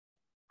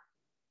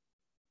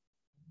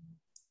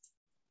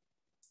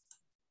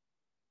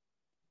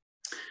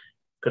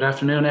Good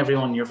afternoon,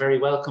 everyone. You're very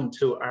welcome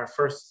to our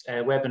first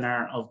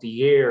webinar of the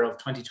year of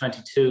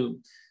 2022.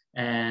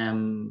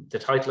 The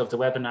title of the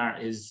webinar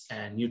is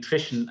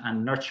Nutrition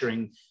and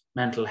Nurturing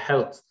Mental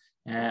Health.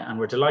 And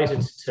we're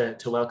delighted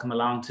to welcome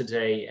along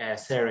today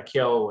Sarah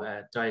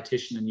Keogh,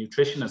 Dietitian and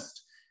Nutritionist,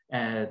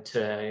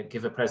 to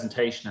give a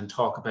presentation and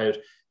talk about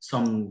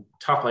some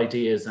top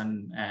ideas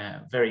and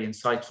very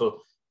insightful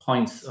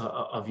points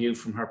of view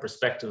from her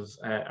perspective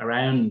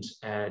around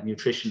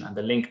nutrition and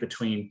the link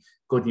between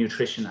good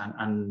nutrition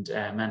and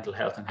mental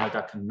health, and how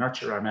that can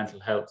nurture our mental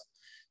health.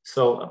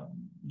 So I'm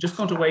just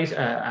going to wait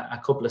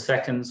a couple of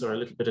seconds or a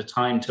little bit of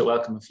time to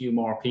welcome a few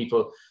more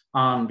people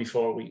on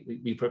before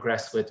we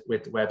progress with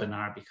the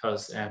webinar,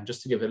 because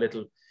just to give a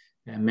little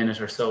minute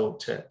or so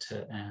to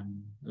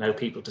allow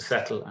people to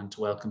settle and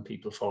to welcome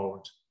people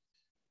forward.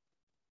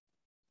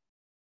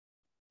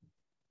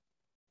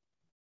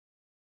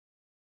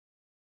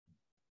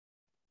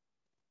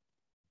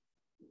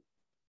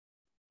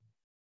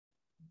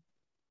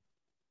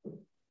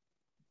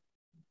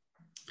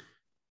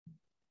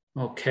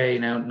 Okay,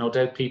 now no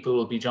doubt people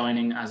will be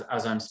joining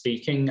as I'm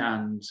speaking,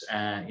 and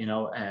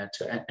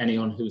to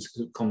anyone who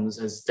comes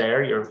as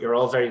there, you're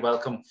all very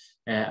welcome,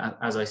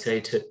 as I say,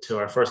 to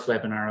our first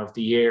webinar of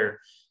the year.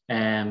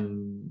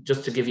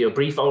 Just to give you a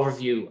brief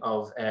overview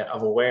of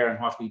Aware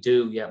and what we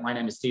do. Yeah, my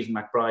name is Stephen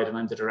McBride and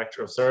I'm the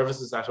Director of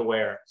Services at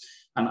Aware.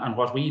 And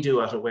what we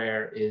do at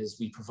Aware is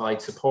we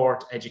provide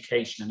support,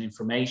 education and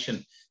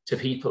information to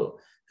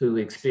people who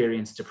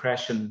experience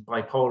depression,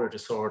 bipolar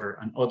disorder,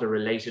 and other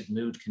related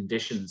mood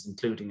conditions,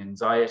 including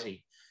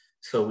anxiety.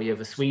 So we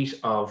have a suite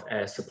of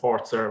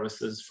support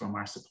services, from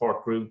our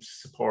support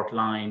groups, support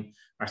line,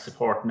 our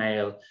support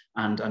mail,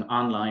 and an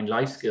online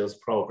life skills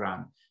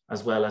program,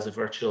 as well as a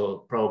virtual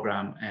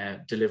program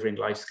delivering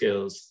life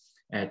skills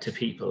to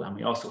people. And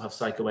we also have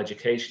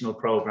psychoeducational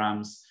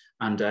programs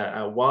and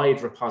a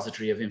wide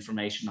repository of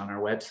information on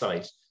our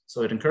website.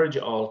 So I'd encourage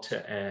you all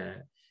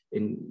to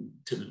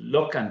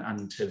look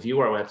and to view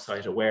our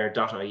website,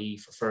 aware.ie,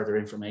 for further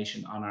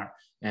information on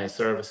our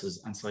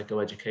services and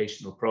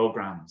psychoeducational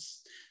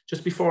programs.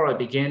 Just before I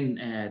begin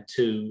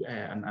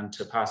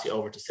to pass you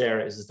over to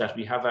Sarah, is that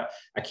we have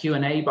a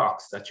Q&A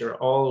box that you're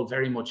all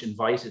very much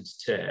invited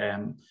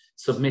to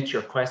submit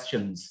your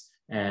questions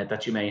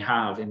that you may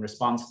have in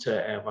response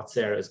to what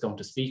Sarah is going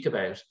to speak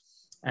about.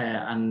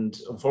 And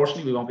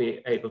unfortunately, we won't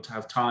be able to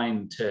have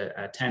time to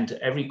attend to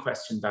every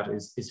question that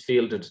is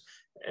fielded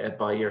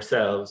by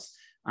yourselves.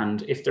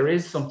 And if there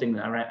is something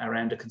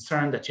around a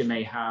concern that you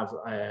may have,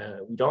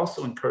 we'd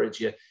also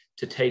encourage you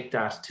to take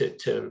that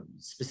to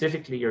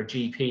specifically your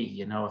GP.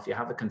 You know, if you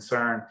have a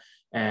concern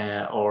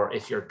or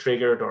if you're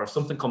triggered, or if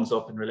something comes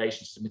up in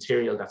relation to the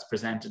material that's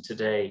presented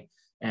today,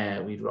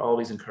 we'd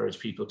always encourage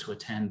people to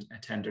attend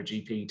their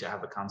GP to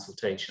have a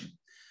consultation.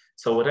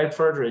 So without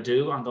further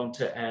ado, I'm going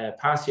to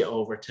pass you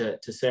over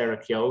to Sarah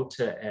Keogh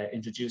to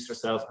introduce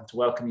herself and to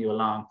welcome you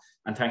along.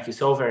 And thank you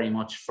so very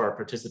much for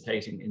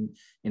participating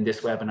in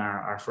this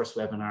webinar, our first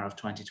webinar of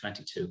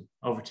 2022.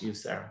 Over to you,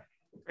 Sarah.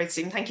 Great,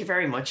 Stephen. Thank you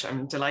very much.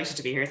 I'm delighted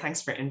to be here.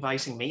 Thanks for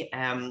inviting me.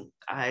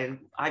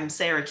 I'm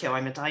Sarah Keogh.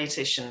 I'm a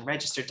dietitian,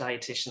 registered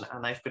dietitian,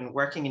 and I've been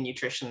working in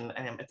nutrition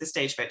at this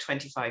stage about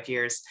 25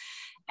 years.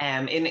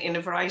 In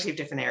a variety of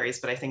different areas,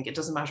 but I think it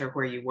doesn't matter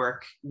where you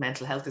work,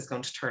 mental health is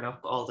going to turn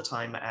up all the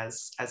time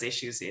as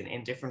issues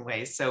in different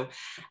ways. So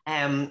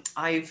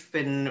I've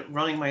been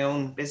running my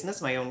own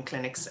business, my own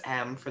clinics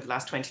for the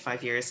last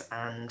 25 years,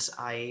 and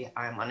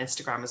I'm on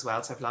Instagram as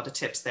well. So I have a lot of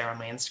tips there on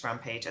my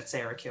Instagram page at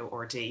Sarah Keogh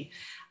RD,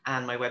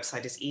 and my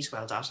website is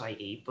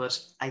eatwell.ie.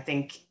 But I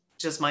think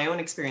just my own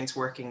experience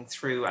working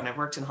through, and I've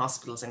worked in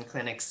hospitals and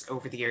clinics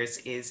over the years,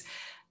 is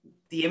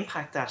the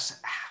impact that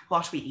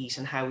what we eat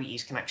and how we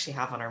eat can actually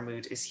have on our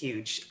mood is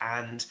huge.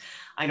 And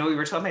I know we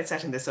were talking about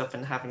setting this up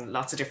and having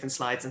lots of different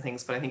slides and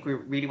things, but I think we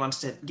really wanted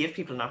to give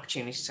people an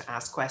opportunity to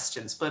ask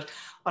questions. But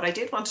what I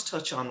did want to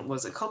touch on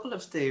was a couple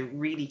of the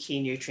really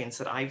key nutrients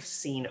that I've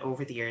seen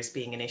over the years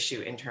being an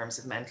issue in terms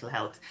of mental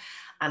health.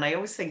 And I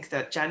always think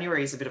that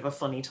January is a bit of a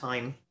funny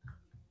time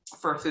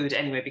for food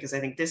anyway, because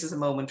I think this is a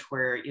moment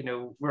where, you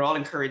know, we're all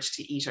encouraged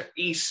to eat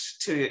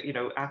to, you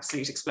know,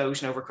 absolute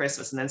explosion over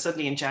Christmas. And then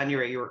suddenly in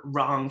January, you're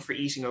wrong for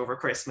eating over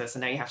Christmas.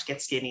 And now you have to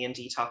get skinny and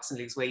detox and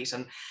lose weight.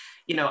 And,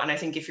 you know, and I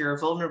think if you're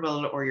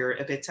vulnerable or you're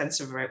a bit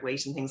sensitive about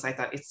weight and things like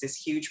that, it's this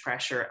huge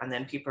pressure. And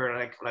then people are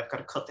like, well, I've got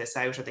to cut this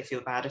out, or they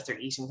feel bad if they're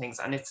eating things.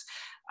 And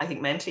I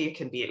think mentally it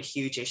can be a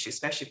huge issue,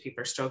 especially if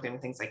people are struggling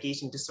with things like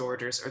eating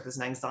disorders, or there's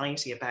an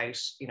anxiety about,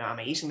 you know, am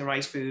I eating the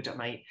right food?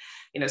 Am I,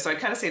 you know, so I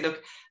kind of say,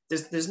 look,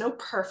 there's no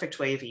perfect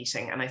way of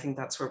eating. And I think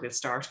that's where we'll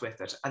start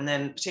with it. And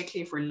then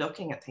particularly if we're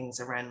looking at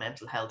things around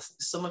mental health,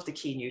 some of the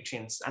key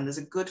nutrients, and there's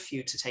a good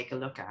few to take a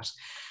look at.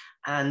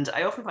 And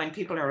I often find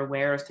people are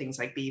aware of things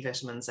like B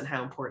vitamins and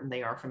how important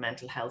they are for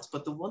mental health.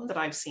 But the one that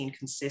I've seen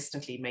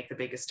consistently make the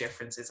biggest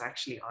difference is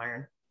actually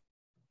iron.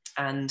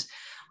 And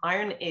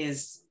iron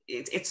is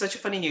it's such a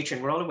funny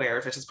nutrient. We're all aware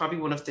of it. It's probably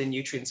one of the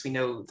nutrients we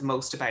know the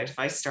most about. If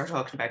I start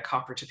talking about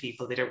copper to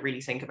people, they don't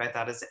really think about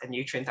that as a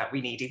nutrient that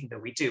we need, even though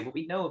we do, but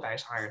we know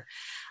about iron.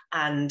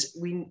 And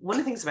one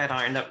of the things about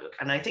iron that,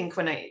 and I think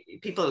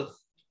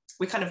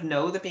we kind of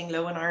know that being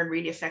low in iron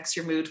really affects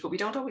your mood, but we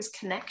don't always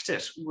connect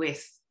it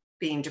with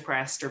being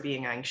depressed or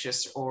being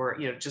anxious or,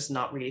 you know, just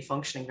not really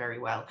functioning very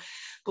well.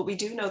 But we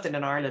do know that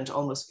in Ireland,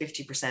 almost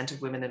 50%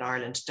 of women in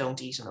Ireland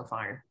don't eat enough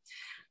iron.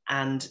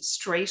 And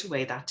straight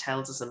away, that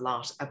tells us a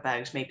lot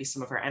about maybe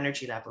some of our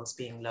energy levels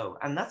being low.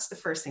 And that's the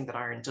first thing that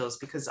iron does,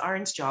 because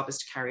iron's job is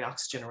to carry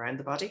oxygen around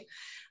the body.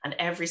 And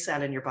every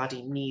cell in your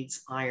body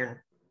needs iron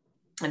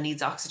and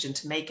needs oxygen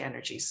to make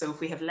energy. So if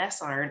we have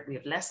less iron, we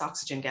have less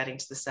oxygen getting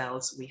to the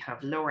cells, we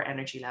have lower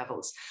energy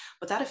levels,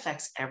 but that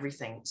affects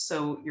everything.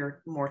 So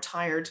you're more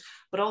tired,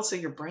 but also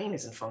your brain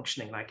isn't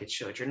functioning like it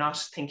should. You're not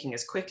thinking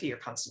as quickly, your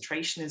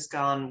concentration is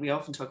gone. We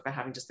often talk about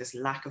having just this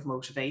lack of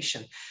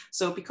motivation.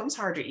 So it becomes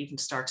harder even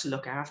to start to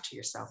look after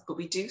yourself. But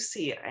we do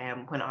see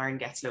when iron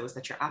gets low is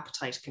that your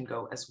appetite can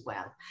go as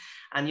well.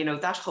 And, you know,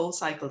 that whole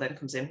cycle then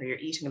comes in where you're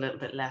eating a little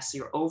bit less, so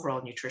your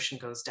overall nutrition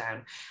goes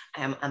down,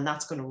 and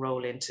that's going to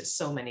roll into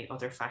so many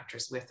other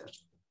factors with it.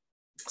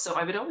 So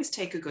I would always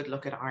take a good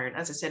look at iron.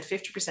 As I said,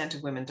 50%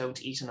 of women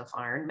don't eat enough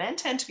iron. Men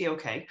tend to be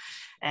okay.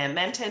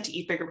 Men tend to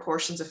eat bigger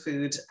portions of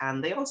food,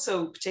 and they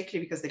also,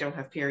 particularly because they don't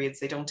have periods,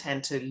 they don't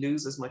tend to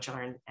lose as much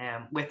iron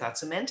with that.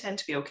 So men tend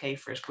to be okay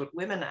for it, but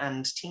women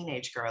and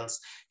teenage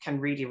girls can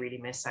really, really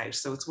miss out.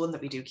 So it's one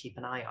that we do keep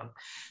an eye on.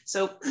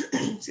 So,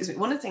 excuse me,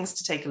 one of the things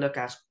to take a look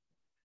at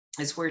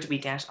is where do we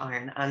get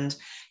iron? And,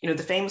 you know,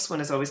 the famous one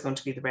is always going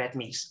to be the red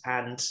meat.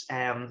 And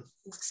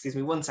excuse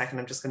me, 1 second,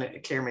 I'm just going to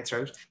clear my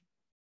throat.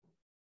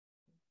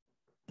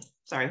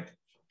 Sorry.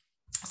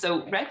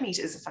 So red meat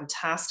is a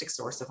fantastic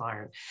source of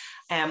iron,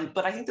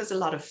 but I think there's a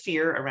lot of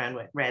fear around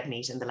red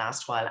meat in the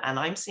last while, and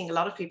I'm seeing a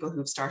lot of people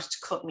who've started to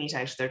cut meat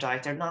out of their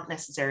diet. They're not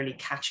necessarily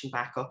catching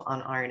back up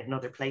on iron in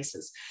other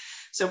places.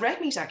 So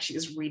red meat actually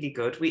is really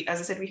good.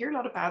 As I said, we hear a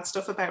lot of bad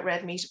stuff about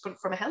red meat, but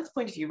from a health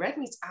point of view, red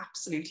meat's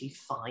absolutely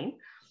fine.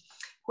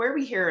 Where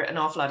we hear an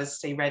awful lot is,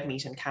 say, red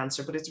meat and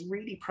cancer, but it's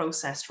really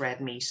processed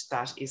red meat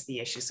that is the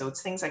issue. So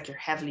it's things like your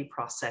heavily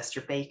processed,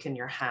 your bacon,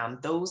 your ham,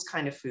 those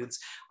kind of foods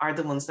are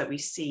the ones that we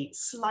see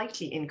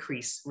slightly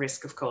increase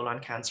risk of colon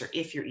cancer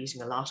if you're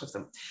eating a lot of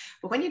them.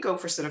 But when you go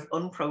for sort of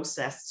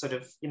unprocessed, sort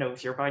of, you know,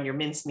 if you're buying your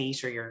mince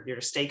meat or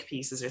your steak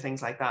pieces or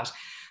things like that,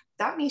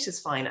 that meat is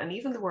fine. And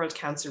even the World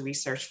Cancer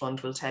Research Fund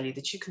will tell you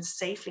that you can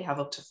safely have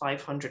up to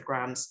 500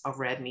 grams of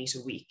red meat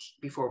a week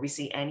before we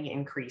see any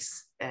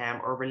increase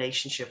or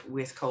relationship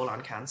with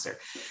colon cancer.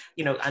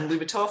 You know, and we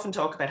would often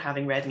talk about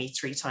having red meat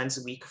 3 times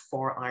a week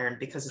for iron,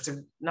 because it's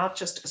not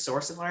just a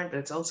source of iron, but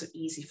it's also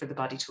easy for the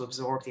body to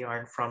absorb the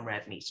iron from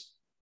red meat.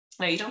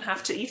 Now, you don't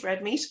have to eat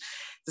red meat.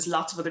 There's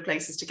lots of other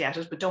places to get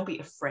it, but don't be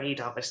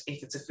afraid of it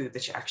if it's a food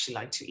that you actually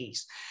like to eat.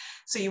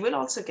 So you will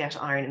also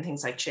get iron in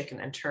things like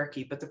chicken and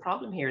turkey, but the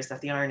problem here is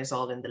that the iron is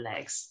all in the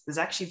legs. There's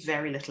actually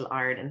very little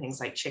iron in things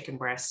like chicken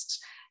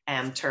breast,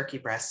 turkey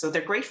breast. So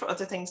they're great for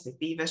other things. They've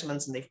B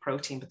vitamins and they've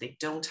protein, but they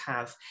don't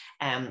have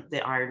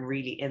the iron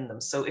really in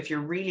them. So if you're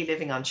really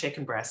living on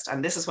chicken breast,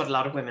 and this is what a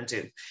lot of women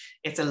do,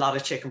 it's a lot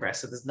of chicken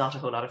breast, so there's not a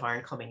whole lot of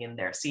iron coming in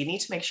there. So you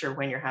need to make sure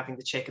when you're having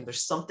the chicken,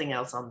 there's something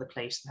else on the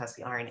plate that has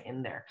the iron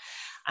in there.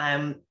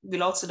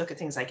 We'll also look at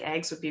things like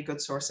eggs would be a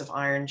good source of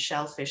iron.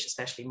 Shellfish,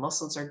 especially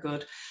mussels, are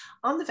good.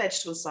 On the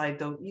vegetable side,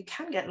 though, you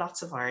can get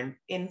lots of iron.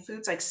 In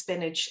foods like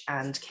spinach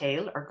and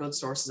kale are good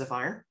sources of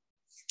iron.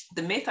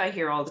 The myth I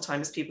hear all the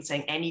time is people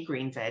saying any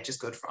green veg is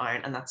good for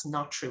iron, and that's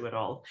not true at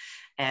all.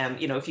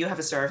 You know, if you have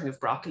a serving of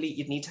broccoli,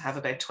 you'd need to have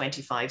about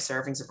 25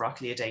 servings of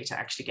broccoli a day to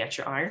actually get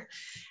your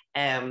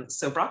iron.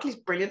 So broccoli is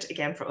brilliant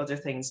again for other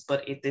things,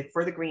 but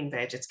for the green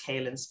veg, it's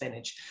kale and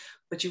spinach.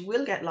 But you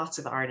will get lots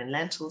of iron in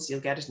lentils.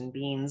 You'll get it in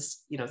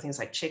beans, you know, things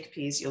like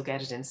chickpeas. You'll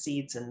get it in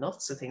seeds and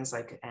nuts, so things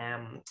like,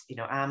 you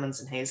know, almonds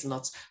and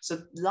hazelnuts.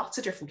 So lots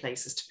of different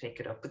places to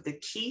pick it up. But the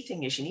key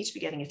thing is you need to be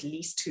getting at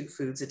least 2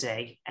 foods a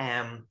day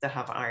that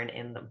have iron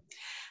in them.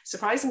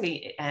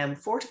 Surprisingly,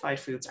 fortified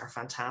foods are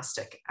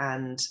fantastic.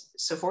 And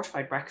so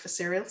fortified breakfast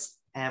cereals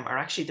are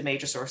actually the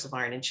major source of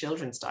iron in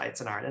children's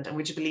diets in Ireland. And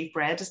would you believe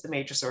bread is the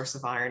major source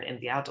of iron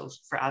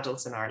for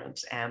adults in Ireland,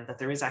 that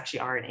there is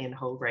actually iron in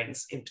whole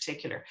grains in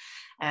particular.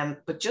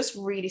 But just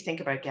really think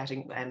about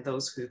getting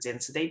those foods in.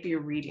 So they'd be a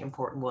really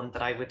important one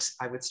that I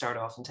would start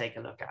off and take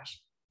a look at.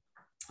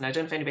 And I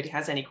don't know if anybody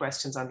has any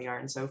questions on the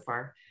iron so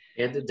far.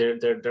 Yeah,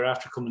 they're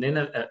after coming in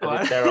a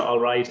bit, Sarah, all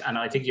right. And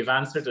I think you've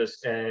answered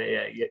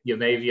it. You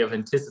maybe have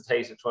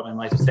anticipated what I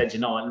might have said, you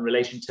know, in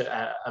relation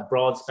to a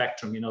broad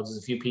spectrum. You know, there's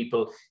a few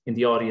people in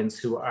the audience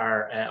who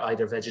are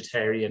either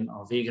vegetarian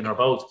or vegan or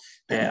both,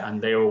 and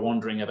they were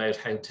wondering about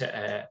how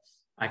to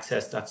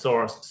access that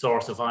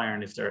source of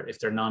iron if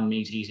they're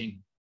non-meat eating.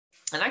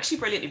 And actually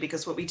brilliantly,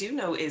 because what we do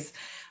know is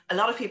a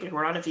lot of people who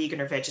are on a vegan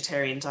or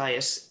vegetarian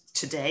diet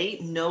today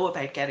know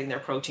about getting their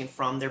protein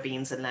from their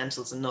beans and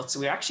lentils and nuts. So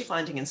we're actually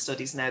finding in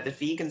studies now that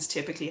vegans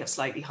typically have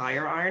slightly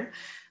higher iron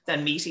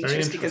than meat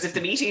eaters, because if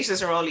the meat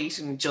eaters are all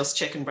eating just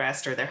chicken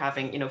breast, or they're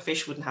having, you know,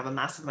 fish wouldn't have a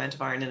massive amount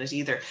of iron in it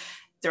either.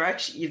 They're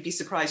actually, you'd be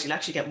surprised, you'll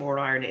actually get more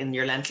iron in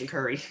your lentil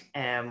curry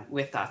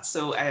with that.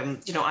 So,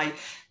 you know,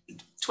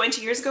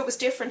 20 years ago it was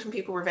different when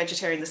people were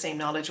vegetarian, the same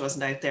knowledge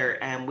wasn't out there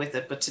with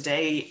it. But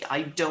today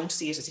I don't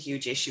see it as a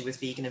huge issue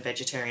with vegan and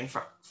vegetarian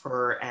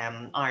for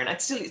iron.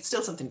 It's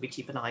still something we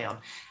keep an eye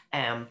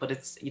on. But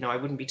it's, you know, I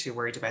wouldn't be too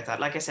worried about that.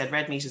 Like I said,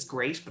 red meat is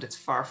great, but it's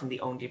far from the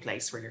only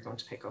place where you're going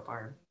to pick up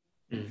iron.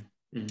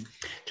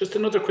 Just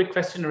another quick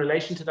question in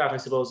relation to that, I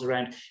suppose,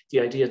 around the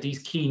idea of these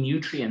key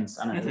nutrients.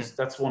 And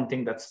that's one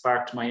thing that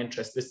sparked my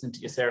interest listening to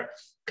you, Sarah.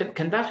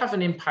 Can that have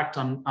an impact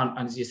on,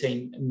 as you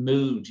say,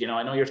 mood? You know,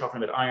 I know you're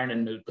talking about iron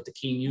and mood, but the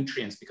key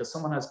nutrients, because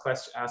someone has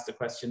asked a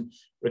question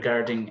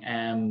regarding,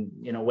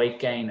 you know, weight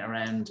gain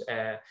around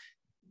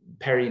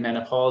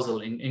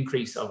perimenopausal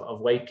increase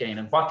of weight gain,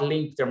 and what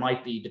link there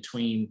might be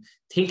between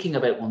thinking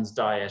about one's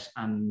diet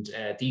and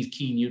these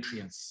key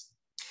nutrients.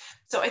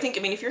 So I think,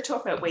 I mean, if you're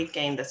talking about weight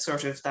gain, that's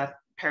sort of that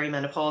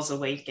perimenopausal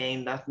weight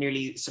gain, that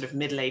nearly sort of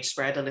middle-age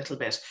spread a little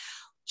bit,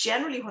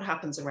 generally what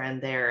happens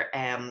around there,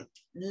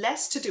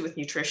 less to do with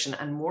nutrition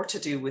and more to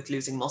do with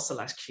losing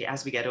muscle actually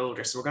as we get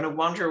older. So we're going to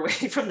wander away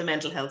from the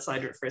mental health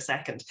side of it for a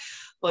second,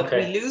 but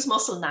we lose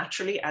muscle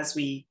naturally as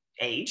we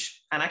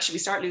age. And actually we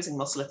start losing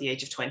muscle at the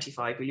age of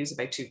 25. We lose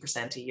about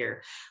 2% a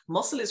year.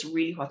 Muscle is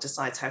really what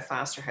decides how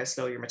fast or how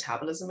slow your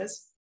metabolism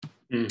is.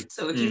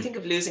 So if you think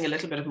of losing a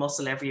little bit of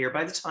muscle every year,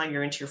 by the time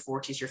you're into your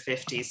 40s, your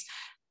 50s,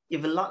 you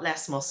have a lot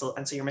less muscle,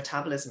 and so your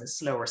metabolism is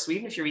slower. So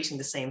even if you're eating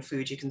the same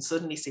food, you can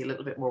suddenly see a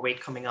little bit more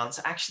weight coming on.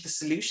 So actually the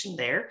solution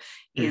there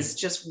is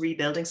just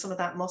rebuilding some of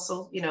that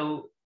muscle, you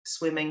know,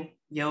 swimming,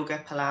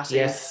 yoga,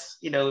 Pilates,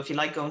 you know, if you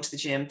like going to the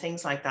gym,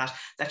 things like that,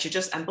 that you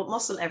just, and but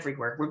muscle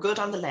everywhere. We're good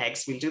on the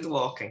legs, we'll do the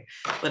walking,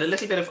 but a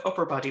little bit of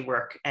upper body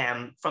work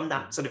from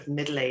that sort of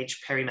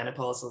middle-age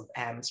perimenopausal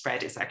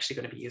spread is actually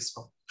going to be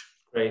useful.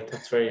 Great,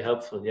 that's very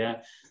helpful.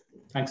 Yeah,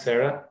 thanks,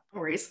 Sarah. No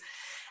worries.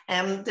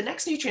 The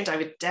next nutrient I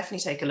would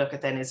definitely take a look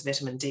at then is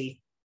vitamin D.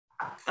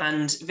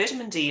 And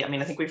vitamin D, I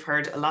mean, I think we've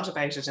heard a lot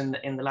about it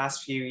in the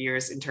last few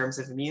years in terms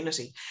of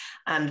immunity.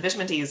 And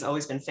vitamin D has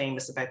always been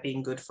famous about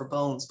being good for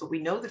bones, but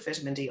we know that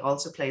vitamin D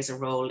also plays a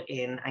role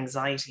in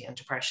anxiety and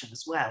depression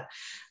as well.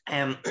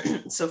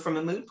 So from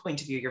a mood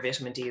point of view, your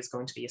vitamin D is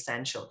going to be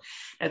essential.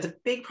 Now, the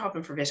big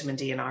problem for vitamin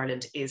D in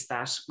Ireland is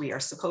that we are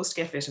supposed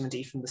to get vitamin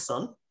D from the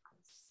sun.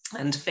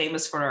 And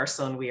famous for our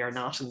sun, we are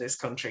not in this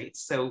country.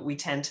 So we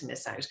tend to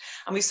miss out.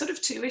 And we sort of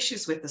two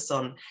issues with the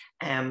sun.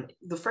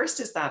 The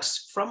first is that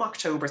from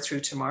October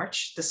through to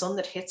March, the sun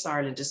that hits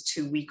Ireland is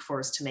too weak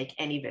for us to make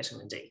any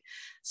vitamin D.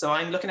 So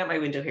I'm looking at my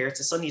window here, it's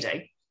a sunny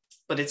day,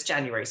 but it's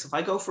January. So if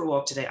I go for a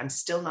walk today, I'm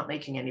still not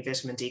making any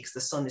vitamin D because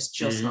the sun is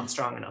just not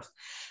strong enough.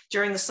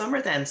 During the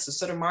summer then, so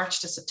sort of March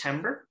to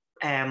September,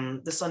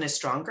 the sun is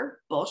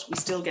stronger, but we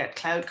still get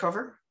cloud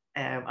cover.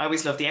 I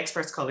always love, the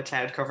experts call it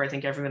cloud cover. I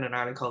think everyone in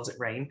Ireland calls it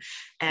rain.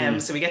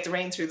 So we get the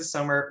rain through the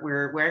summer.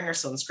 We're wearing our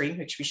sunscreen,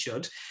 which we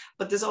should,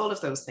 but there's all of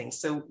those things.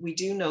 So we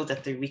do know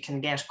that we can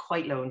get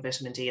quite low in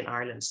vitamin D in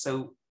Ireland.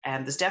 So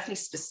there's definitely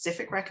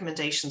specific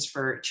recommendations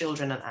for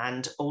children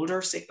and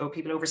older or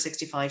people over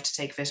 65 to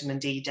take vitamin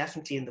D,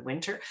 definitely in the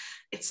winter.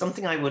 It's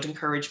something I would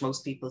encourage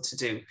most people to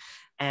do.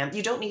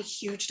 You don't need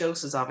huge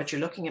doses of it. You're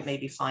looking at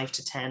maybe 5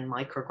 to 10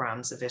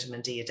 micrograms of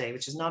vitamin D a day,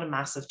 which is not a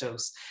massive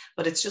dose,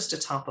 but it's just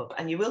a top up.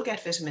 And you will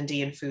get vitamin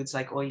D in foods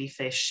like oily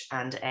fish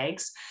and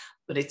eggs,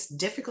 but it's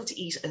difficult to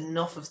eat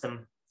enough of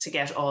them to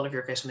get all of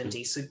your vitamin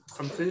D. So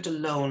from food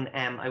alone,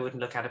 I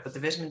wouldn't look at it, but the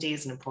vitamin D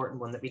is an important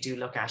one that we do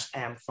look at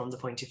from the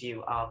point of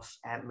view of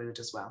mood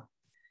as well.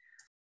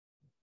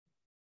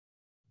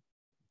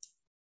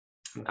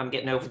 I'm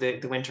getting over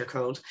the winter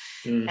cold.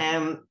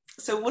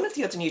 So one of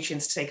the other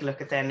nutrients to take a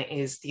look at then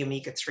is the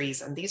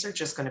omega-3s, and these are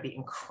just going to be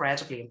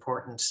incredibly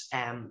important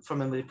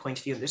from a mood point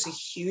of view. There's a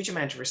huge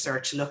amount of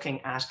research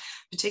looking at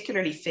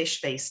particularly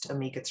fish-based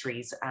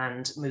omega-3s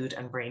and mood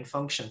and brain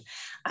function.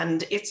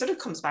 And it sort of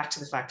comes back to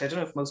the fact, I don't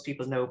know if most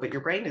people know, but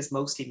your brain is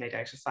mostly made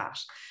out of fat.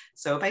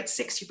 So about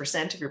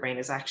 60% of your brain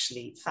is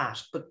actually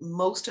fat, but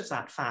most of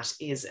that fat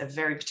is a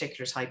very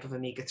particular type of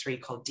omega-3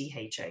 called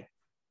DHA.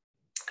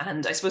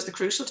 And I suppose the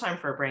crucial time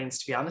for our brains,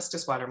 to be honest,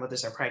 is while our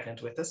mothers are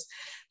pregnant with us,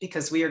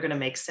 because we are going to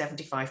make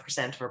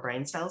 75% of our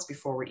brain cells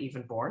before we're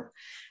even born.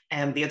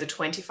 And the other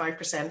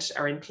 25%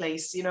 are in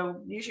place, you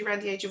know, usually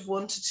around the age of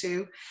 1 to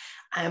 2.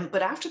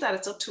 But after that,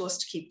 it's up to us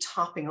to keep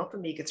topping up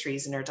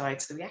omega-3s in our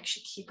diet so that we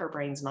actually keep our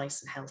brains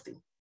nice and healthy.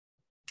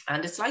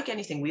 And it's like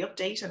anything, we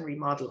update and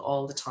remodel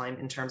all the time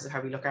in terms of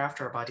how we look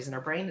after our bodies, and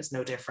our brain is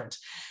no different.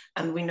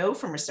 And we know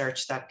from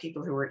research that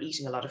people who are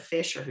eating a lot of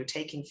fish or who are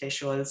taking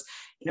fish oils,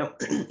 you know,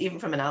 even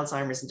from an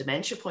Alzheimer's and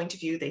dementia point of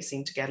view, they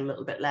seem to get a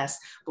little bit less.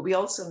 But we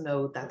also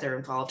know that they're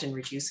involved in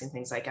reducing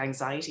things like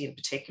anxiety in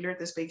particular.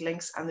 There's big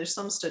links, and there's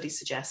some studies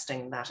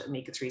suggesting that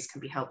omega-3s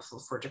can be helpful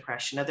for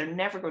depression. Now, they're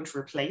never going to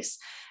replace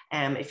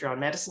if you're on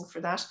medicine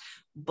for that,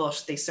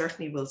 but they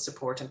certainly will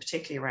support, and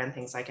particularly around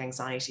things like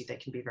anxiety, they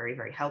can be very,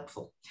 very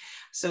helpful.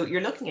 So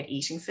you're looking at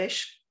eating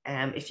fish.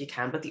 if you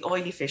can, but the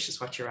oily fish is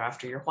what you're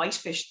after. Your white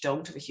fish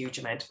don't have a huge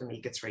amount of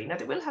omega-3. Now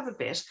they will have a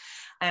bit,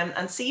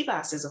 and sea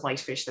bass is a white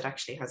fish that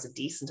actually has a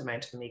decent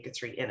amount of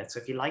omega-3 in it. So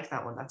if you like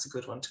that one, that's a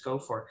good one to go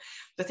for.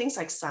 But things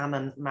like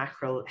salmon,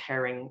 mackerel,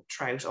 herring,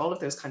 trout, all of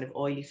those kind of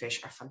oily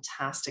fish are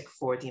fantastic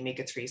for the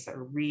omega-3s that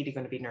are really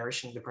going to be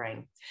nourishing the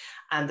brain.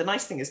 And the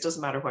nice thing is, it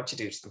doesn't matter what you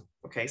do to them.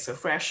 Okay, so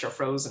fresh or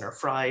frozen or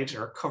fried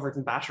or covered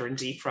in batter and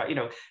deep fried,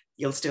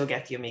 you'll still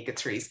get the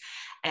omega-3s.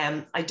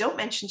 I don't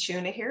mention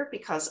tuna here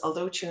because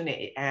although tuna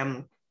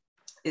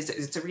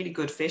it's a really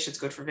good fish, it's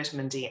good for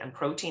vitamin D and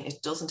protein,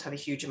 it doesn't have a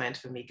huge amount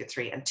of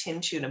omega-3.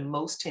 And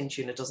most tin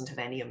tuna doesn't have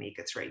any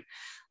omega-3.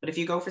 But if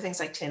you go for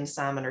things like tin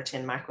salmon or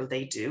tin mackerel,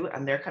 they do,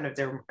 and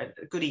they're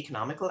a good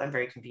economical and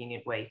very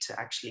convenient way to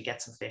actually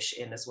get some fish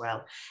in as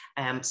well.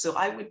 So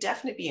I would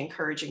definitely be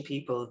encouraging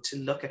people to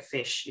look at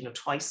fish,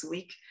 twice a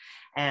week.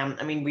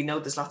 We know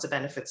there's lots of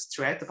benefits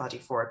throughout the body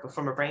for it, but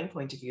from a brain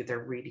point of view,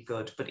 they're really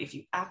good. But if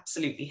you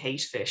absolutely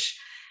hate fish,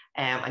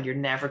 and you're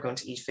never going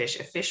to eat fish,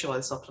 a fish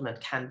oil supplement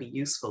can be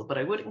useful. But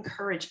I would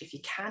encourage, if you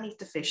can eat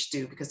the fish,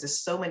 do, because there's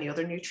so many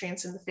other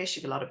nutrients in the fish.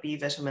 You have a lot of B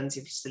vitamins,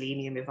 you have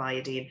selenium, you have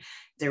iodine.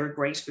 They're a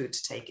great food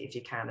to take if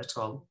you can at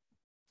all.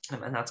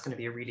 And that's going to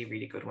be a really,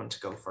 really good one to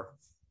go for.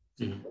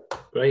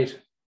 Great.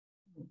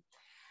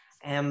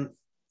 I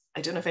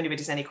don't know if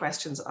anybody's any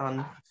questions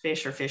on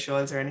fish or fish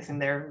oils or anything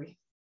there.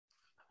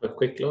 A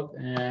quick look.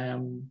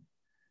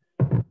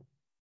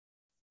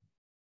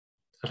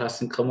 That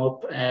hasn't come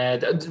up.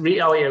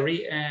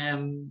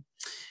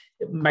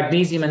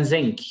 Magnesium and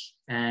zinc.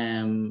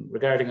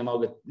 Regarding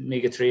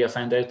omega-3, I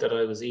found out that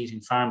I was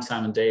eating farm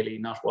salmon daily,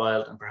 not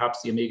wild, and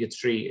perhaps the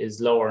omega-3 is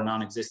low or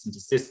non-existent.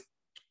 Is this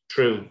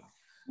true?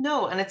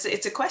 No, and it's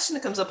a question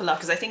that comes up a lot,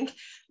 because I think,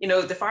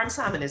 the farm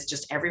salmon is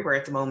just everywhere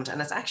at the moment.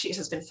 And it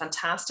has been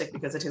fantastic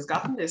because it has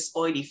gotten this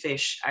oily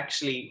fish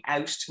actually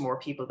out to more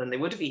people than they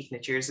would have eaten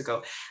it years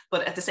ago.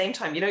 But at the same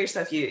time,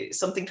 yourself,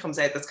 something comes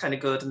out that's kind of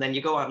good, and then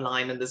you go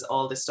online and there's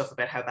all this stuff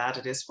about how bad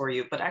it is for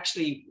you. But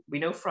actually, we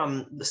know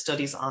from the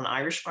studies on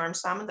Irish farm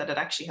salmon that it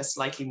actually has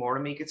slightly more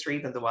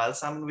omega-3 than the wild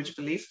salmon, would you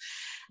believe?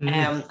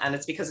 And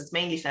it's because it's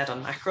mainly fed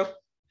on mackerel,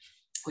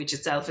 which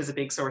itself is a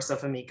big source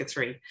of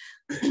omega-3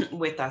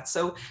 with that.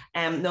 So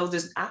no,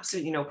 there's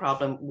absolutely no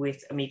problem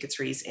with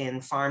omega-3s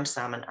in farmed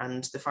salmon,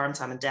 and the farmed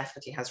salmon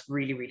definitely has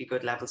really, really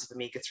good levels of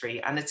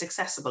omega-3, and it's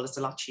accessible. It's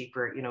a lot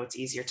cheaper, it's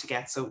easier to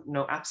get. So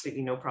no,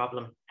 absolutely no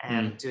problem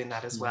doing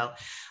that as well.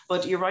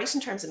 But you're right in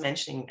terms of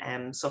mentioning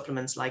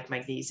supplements like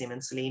magnesium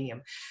and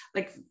selenium.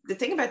 Like, the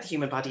thing about the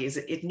human body is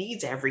it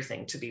needs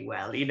everything to be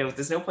well.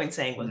 There's no point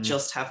saying, well,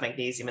 just have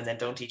magnesium and then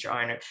don't eat your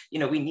iron.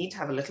 We need to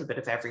have a little bit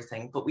of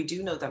everything, but we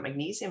do know that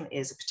magnesium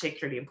is a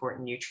particularly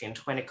important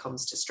nutrient when it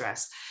comes to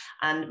stress.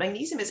 And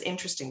magnesium is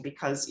interesting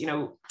because,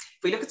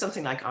 if we look at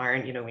something like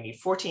iron, we need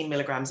 14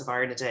 milligrams of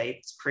iron a day.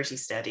 It's pretty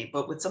steady.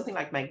 But with something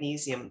like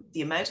magnesium,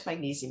 the amount of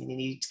magnesium you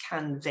need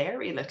can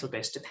vary a little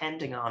bit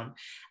depending on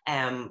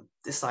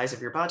the size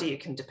of your body. It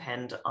can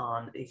depend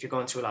on if you're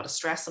going through a lot of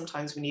stress.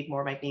 Sometimes we need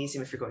more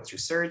magnesium. If you're going through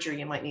surgery,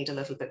 you might need a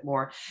little bit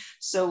more.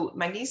 So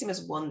magnesium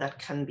is one that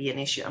can be an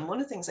issue. And one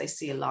of the things I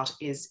see a lot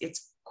is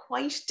it's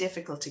quite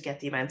difficult to get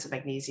the amounts of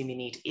magnesium you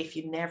need if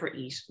you never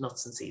eat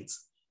nuts and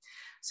seeds.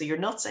 So your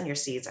nuts and your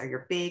seeds are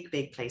your big,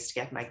 big place to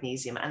get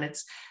magnesium. And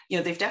it's,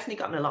 they've definitely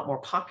gotten a lot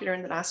more popular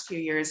in the last few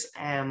years.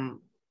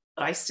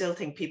 But I still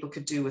think people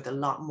could do with a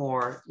lot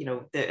more,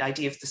 the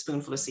idea of the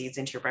spoonful of seeds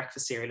into your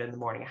breakfast cereal in the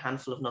morning, a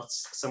handful of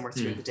nuts somewhere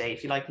through the day.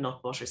 If you like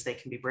nut butters, they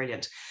can be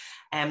brilliant.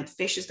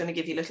 Fish is going to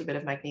give you a little bit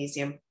of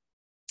magnesium.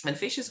 And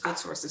fish is a good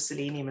source of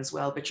selenium as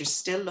well, but you're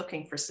still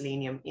looking for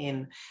selenium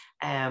in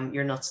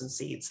your nuts and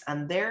seeds.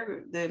 And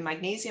there, the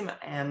magnesium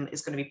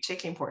is going to be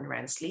particularly important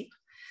around sleep.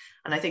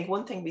 And I think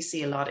one thing we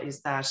see a lot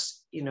is that,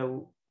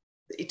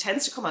 it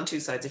tends to come on two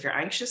sides. If you're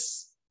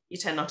anxious, you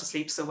tend not to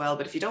sleep so well.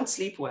 But if you don't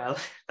sleep well,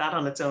 that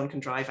on its own can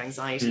drive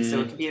anxiety.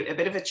 So it can be a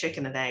bit of a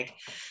chicken and egg.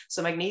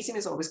 So magnesium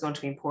is always going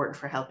to be important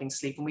for helping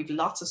sleep. And we've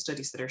lots of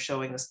studies that are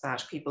showing us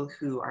that people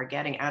who are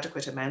getting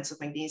adequate amounts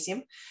of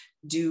magnesium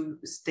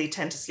they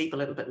tend to sleep a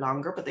little bit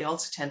longer, but they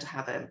also tend to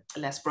have a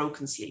less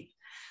broken sleep.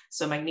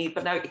 So magnesium,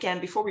 but now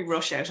again, before we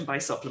rush out and buy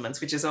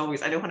supplements, which is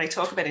always, I know when I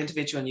talk about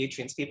individual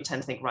nutrients, people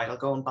tend to think, right, I'll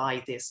go and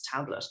buy this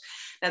tablet.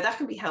 Now that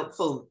can be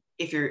helpful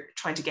if you're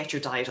trying to get your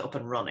diet up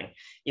and running,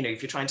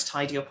 if you're trying to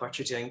tidy up what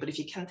you're doing. But if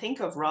you can think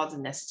of, rather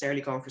than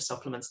necessarily going for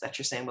supplements that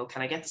you're saying, well,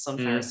 can I get the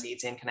sunflower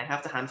seeds in? Can I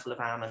have the handful of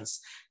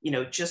almonds?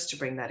 Just to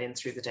bring that in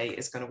through the day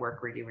is going to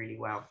work really, really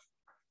well.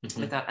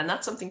 With that. And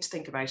that's something to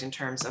think about in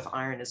terms of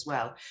iron as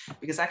well,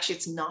 because actually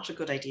it's not a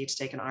good idea to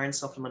take an iron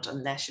supplement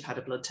unless you've had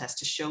a blood test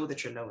to show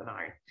that you're low in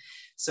iron.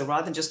 So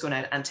rather than just going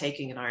out and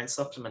taking an iron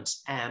supplement,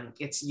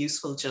 it's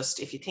useful just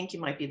if you think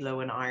you might be low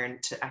in iron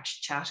to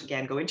actually chat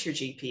again, go into your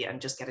GP and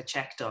just get a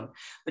check done.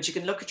 But you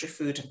can look at your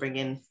food and bring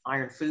in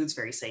iron foods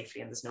very safely,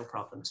 and there's no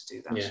problem to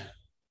do that.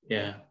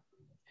 Yeah.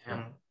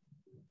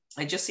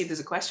 I just see there's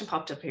a question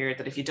popped up here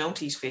that if you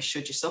don't eat fish,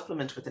 should you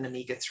supplement with an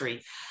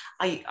omega-3?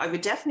 I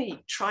would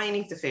definitely try and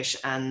eat the fish,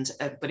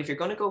 but if you're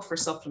going to go for a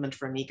supplement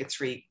for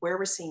omega-3, where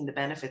we're seeing the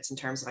benefits in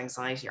terms of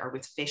anxiety are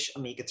with fish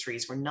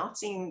omega-3s. We're not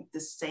seeing the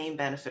same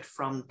benefit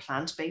from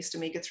plant-based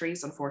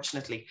omega-3s,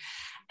 unfortunately.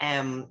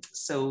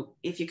 So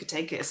if you could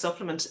take a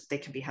supplement, they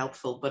can be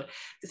helpful. But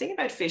the thing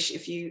about fish,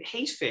 if you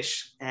hate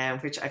fish,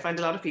 which I find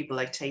a lot of people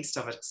like taste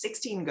of it,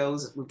 16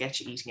 goes will get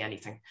you eating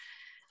anything.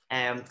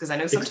 Because I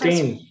know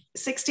sometimes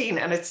 16,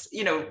 and it's,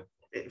 you know,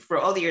 for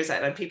all the years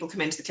that people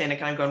come into the clinic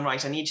and I'm going,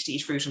 right, I need you to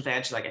eat fruit and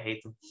veg, like I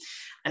hate them.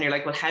 And you're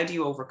like, well, how do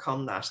you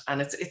overcome that?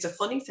 And it's a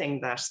funny thing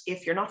that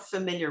if you're not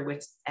familiar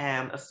with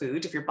a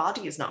food, if your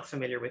body is not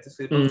familiar with the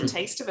food, both the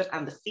taste of it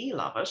and the feel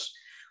of it,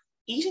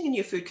 eating a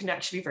new food can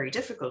actually be very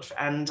difficult.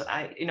 And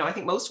I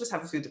think most of us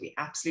have a food that we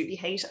absolutely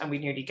hate and we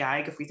nearly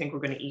gag if we think we're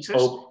going to eat it.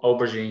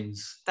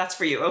 Aubergines. That's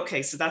for you.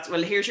 Okay, so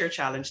well, here's your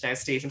challenge now,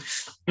 Stephen.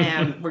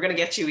 We're going to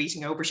get you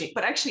eating aubergine.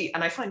 But actually,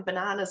 and I find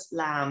bananas,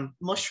 lamb,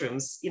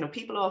 mushrooms,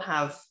 people all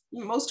have,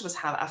 most of us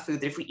have a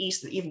food that if we eat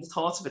it, even the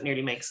thoughts of it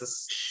nearly makes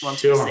us want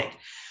to be sick.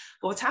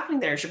 But what's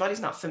happening there is your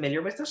body's not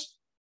familiar with it.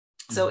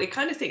 So it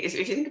kind of if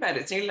you think about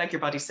it, it's nearly like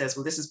your body says,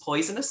 well, this is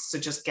poisonous, so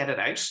just get it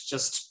out,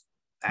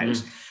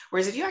 out.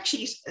 Whereas if you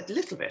actually eat a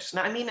little bit,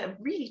 now I mean a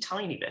really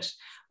tiny bit,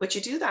 but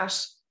you do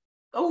that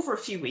over a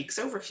few weeks,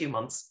 over a few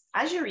months,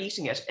 as you're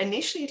eating it,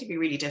 initially it'll be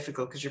really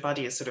difficult because your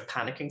body is sort of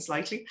panicking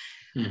slightly.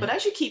 But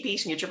as you keep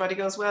eating it, your body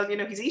goes, well,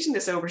 he's eating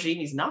this aubergine,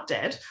 he's not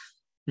dead.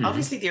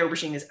 Obviously the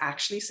aubergine is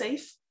actually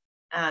safe,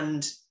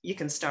 and you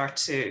can start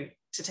to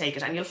take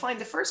it. And you'll find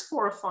the first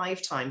 4 or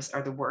 5 times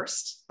are the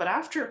worst, but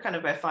after kind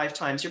of about 5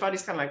 times, your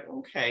body's kind of like,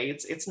 okay,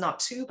 it's not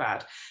too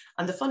bad.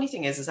 And the funny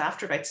thing is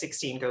after about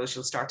 16 goes,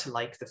 you'll start to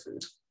like the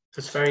food.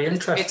 It's very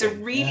interesting. It's a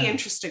really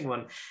interesting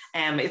one.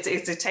 It's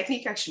a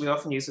technique actually we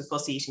often use with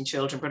fussy eating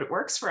children, but it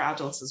works for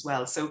adults as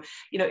well. So,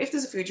 if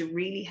there's a food you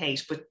really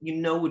hate, but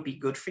would be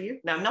good for you.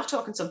 Now, I'm not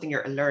talking something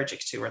you're allergic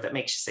to or that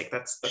makes you sick.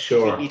 That's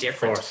completely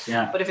different. Of course,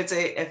 yeah. But if it's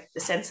a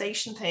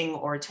sensation thing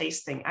or a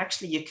taste thing,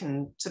 actually you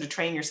can sort of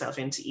train yourself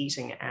into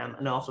eating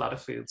an awful lot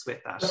of foods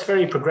with that. That's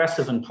very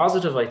progressive and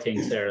positive, I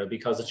think, Sarah,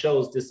 because it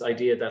shows this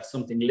idea that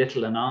something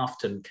little and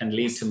often can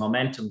lead to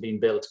momentum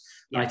being built.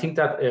 And I think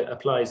that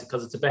applies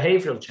because it's a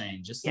behavioral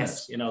change, isn't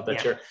it?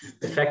 That you're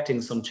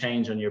affecting some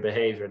change on your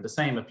behavior. And the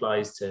same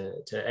applies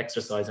to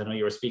exercise. I know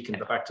you were speaking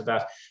back to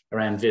that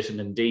around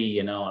vitamin D,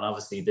 and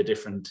obviously the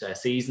different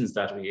seasons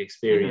that we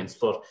experience.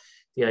 But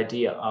the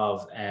idea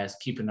of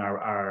keeping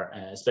our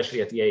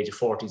especially at the age of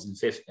 40s and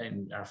 50s,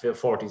 in our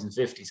 40s and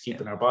 50s,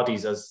 keeping our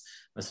bodies as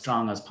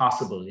strong as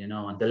possible,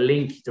 and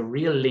the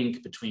real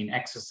link between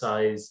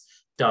exercise,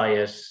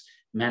 diet,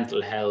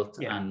 mental health,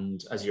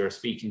 and as you're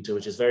speaking to,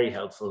 which is very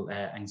helpful,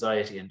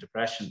 anxiety and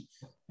depression,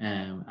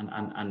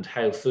 and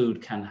how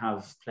food can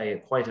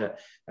play quite a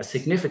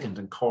significant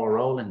and core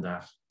role in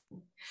that.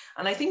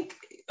 And I think,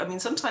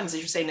 sometimes as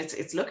you're saying,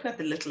 it's looking at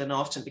the little and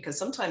often, because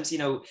sometimes,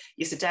 you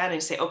sit down and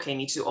you say, okay, you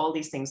need to do all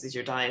these things with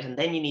your diet, and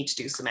then you need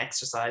to do some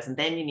exercise, and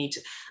then you need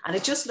to, and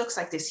it just looks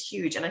like this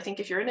huge. And I think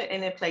if you're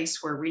in a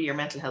place where really your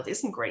mental health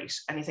isn't great,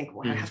 and you think,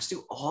 well, I have to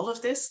do all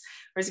of this,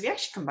 whereas if you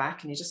actually come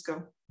back and you just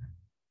go,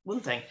 one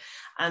thing.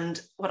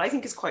 And what I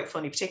think is quite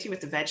funny, particularly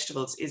with the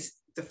vegetables, is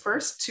the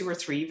first 2 or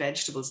 3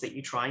 vegetables that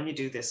you try and you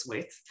do this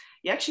with,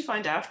 you actually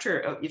find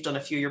after you've done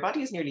a few, your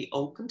body is nearly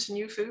open to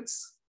new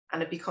foods,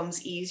 and it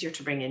becomes easier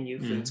to bring in new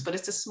foods. But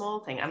it's a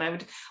small thing. And I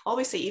would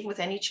always say, even with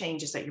any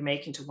changes that you're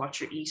making to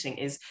what you're eating,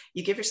 is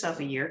you give yourself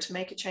a year to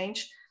make a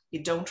change.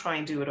 You don't try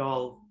and do it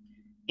all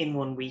in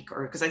 1 week,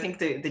 or because I think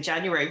the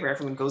January where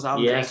everyone goes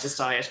on the latest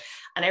diet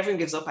and everyone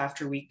gives up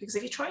after a week, because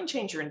if you try and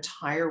change your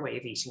entire way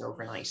of eating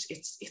overnight,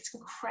 it's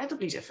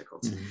incredibly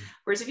difficult.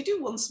 Whereas if you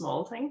do one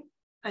small thing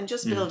and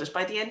just build it,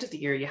 by the end of the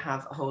year you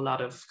have a whole lot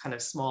of kind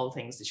of small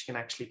things that you can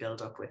actually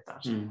build up with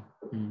that.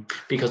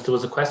 Because there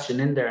was a question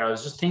in there, I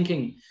was just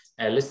thinking,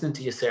 listening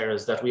to you, Sarah,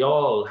 is that we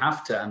all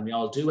have to, and we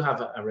all do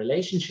have a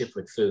relationship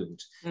with food.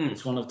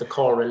 It's one of the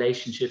core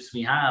relationships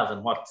we have,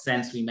 and what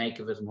sense we make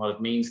of it and what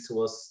it means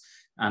to us.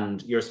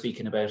 And you're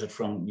speaking about it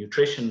from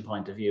nutrition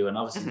point of view, and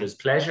obviously there's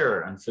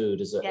pleasure, and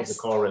food is a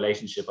core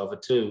relationship of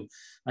it too.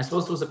 I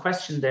suppose there was a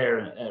question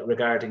there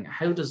regarding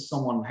how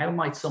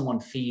might someone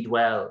feed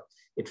well?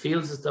 It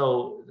feels as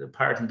though,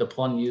 pardon the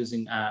pun,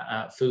 using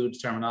food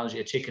terminology,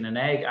 a chicken and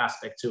egg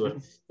aspect to it.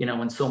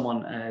 When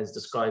someone is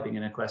describing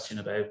in a question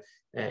about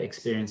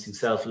experiencing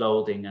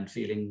self-loathing and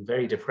feeling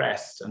very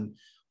depressed, and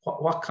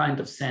what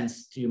kind of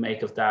sense do you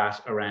make of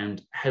that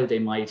around how they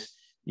might,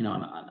 and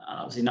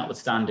obviously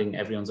notwithstanding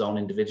everyone's own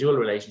individual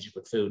relationship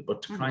with food,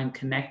 but to try and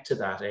connect to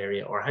that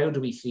area, or how do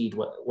we feed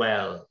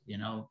well,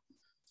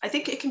 I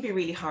think it can be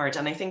really hard.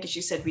 And I think, as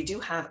you said, we do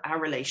have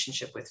our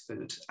relationship with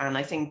food. And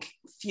I think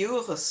few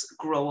of us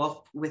grow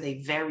up with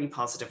a very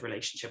positive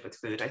relationship with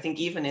food. I think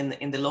even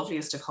in the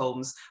loveliest of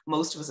homes,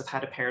 most of us have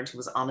had a parent who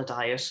was on a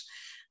diet,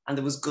 and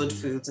there was good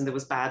foods and there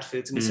was bad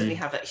foods. And we suddenly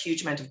have a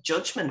huge amount of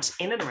judgment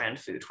in and around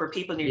food, where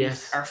people nearly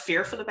are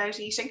fearful about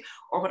eating.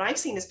 Or what I've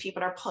seen is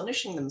people are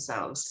punishing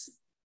themselves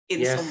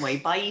in some way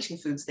by eating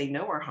foods they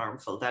know are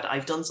harmful, that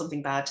I've done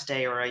something bad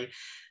today, or I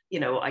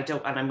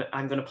don't, and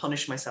I'm going to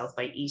punish myself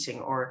by eating.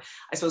 Or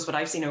I suppose what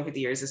I've seen over the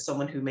years is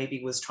someone who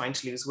maybe was trying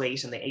to lose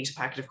weight and they ate a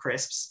packet of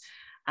crisps,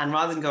 and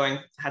rather than going,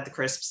 had the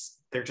crisps,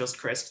 they're just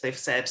crisps, they've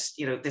said,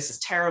 this is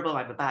terrible,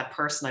 I'm a bad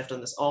person, I've done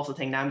this awful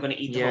thing, now I'm going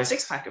to eat the whole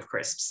 6-pack of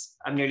crisps.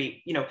 I'm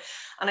nearly,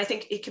 and I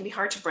think it can be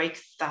hard to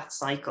break that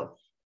cycle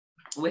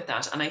with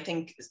that. And I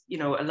think,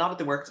 a lot of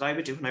the work that I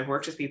would do when I've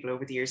worked with people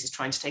over the years is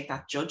trying to take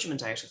that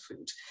judgment out of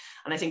food.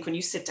 And I think when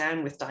you sit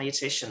down with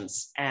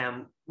dietitians,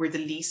 we're the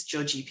least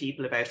judgy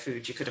people about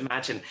food you could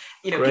imagine.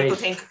 People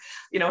think,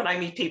 when I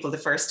meet people the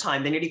first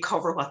time, they nearly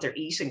cover what they're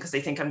eating because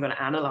they think I'm going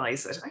to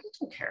analyze it. I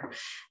don't care.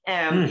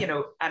 And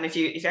if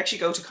you actually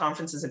go to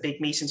conferences and big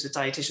meetings with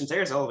dietitians,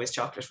 there's always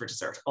chocolate for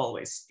dessert,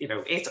 always.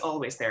 It's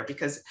always there,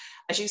 because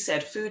as you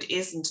said, food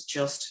isn't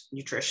just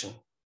nutrition.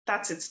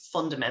 That's its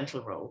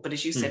fundamental role. But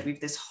as you said, we've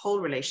this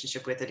whole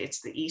relationship with it. It's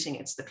the eating,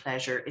 it's the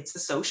pleasure, it's the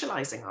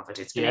socializing of it.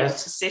 It's being able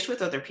to sit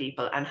with other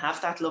people and have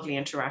that lovely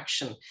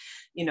interaction,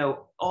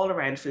 all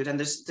around food. And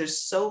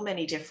there's so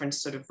many different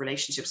sort of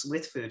relationships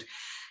with food.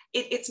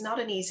 It's not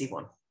an easy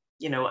one,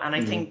 and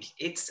I think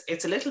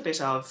it's a little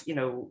bit of,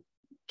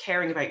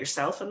 caring about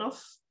yourself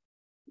enough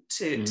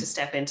to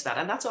step into that.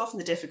 And that's often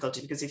the difficulty,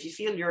 because if you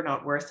feel you're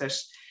not worth it,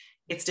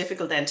 it's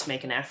difficult then to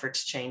make an effort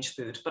to change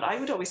food. But I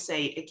would always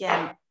say,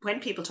 again,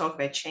 when people talk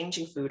about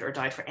changing food or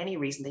diet for any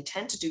reason, they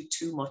tend to do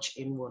too much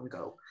in one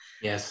go.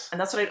 Yes. And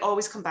that's what I'd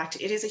always come back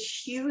to. It is a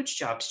huge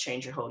job to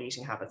change your whole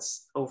eating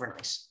habits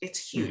overnight.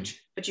 It's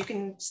huge. But you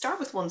can start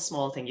with one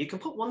small thing. You can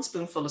put one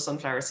spoonful of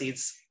sunflower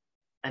seeds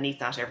and eat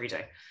that every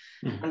day.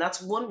 And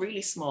that's one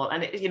really small.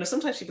 And,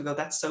 sometimes people go,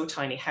 that's so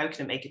tiny, how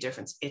can it make a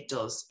difference? It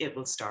does. It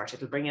will start.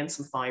 It'll bring in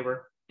some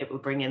fiber. It will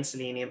bring in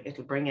selenium.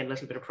 It'll bring in a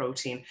little bit of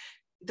protein.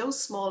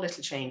 Those small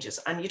little changes,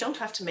 and you don't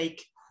have to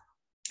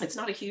it's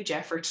not a huge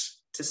effort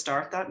to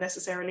start that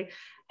necessarily,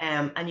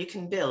 and you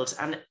can build,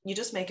 and you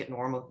just make it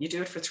normal. You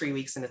do it for 3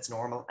 weeks and it's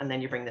normal, and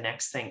then you bring the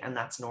next thing and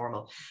that's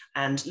normal,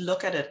 and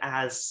look at it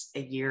as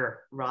a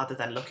year rather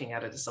than looking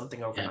at it as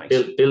something overnight.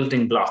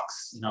 Building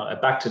blocks,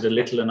 back to the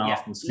little and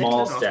often,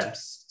 small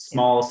steps,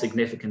 small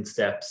significant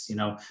steps,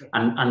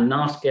 and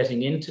not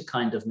getting into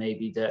kind of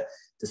maybe the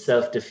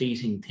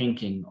self-defeating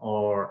thinking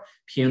or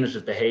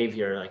punitive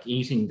behavior, like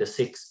eating the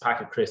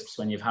 6-pack of crisps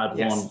when you've had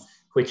one,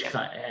 which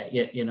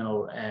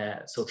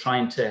so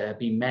trying to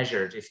be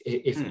measured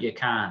if you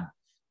can,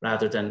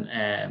 rather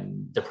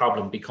than the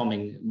problem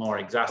becoming more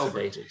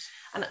exacerbated.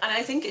 And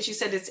I think, as you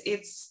said,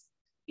 it's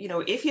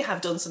if you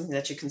have done something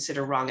that you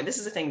consider wrong, and this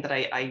is a thing that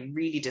I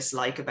really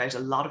dislike about a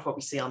lot of what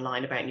we see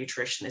online about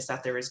nutrition, is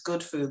that there is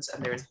good foods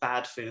and there is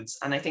bad foods.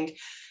 And I think,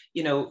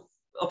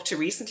 up to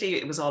recently,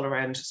 it was all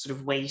around sort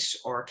of weight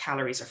or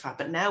calories or fat,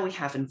 but now we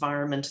have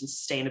environment and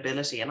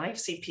sustainability. And I've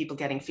seen people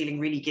feeling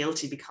really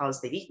guilty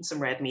because they've eaten some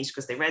red meat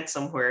because they read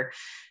somewhere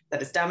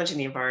that it's damaging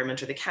the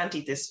environment, or they can't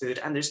eat this food.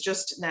 And there's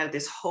just now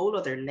this whole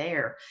other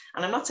layer.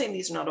 And I'm not saying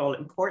these are not all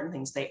important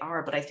things, they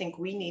are, but I think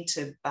we need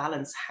to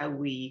balance how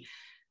we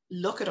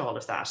look at all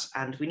of that.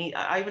 And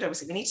I would always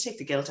say we need to take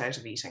the guilt out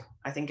of eating.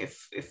 I think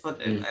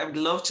I would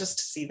love just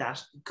to see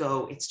that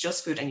go. It's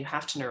just food and you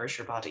have to nourish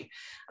your body.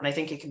 And I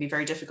think it can be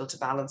very difficult to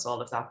balance all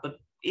of that. But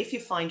if you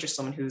find you're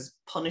someone who's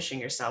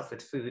punishing yourself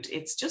with food,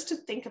 it's just to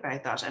think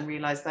about that and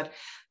realize that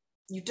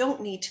you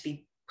don't need to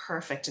be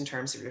perfect in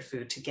terms of your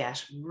food to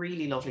get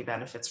really lovely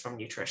benefits from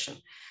nutrition.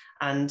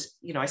 And,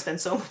 I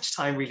spend so much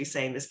time really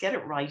saying this, get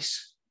it right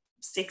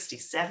 60,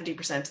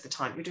 70% of the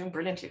time, you're doing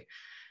brilliantly.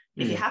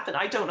 If you happen,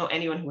 I don't know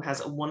anyone who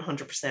has a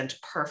 100%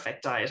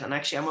 perfect diet. And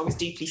actually, I'm always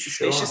deeply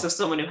suspicious of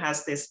someone who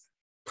has this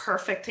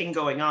perfect thing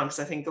going on, because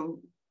I think,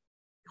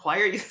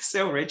 why are you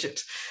so rigid?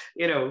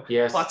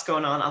 What's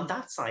going on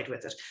that side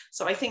with it?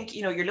 So I think,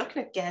 you're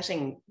looking at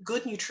getting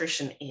good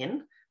nutrition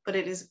in, but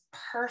it is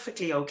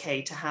perfectly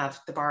okay to have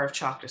the bar of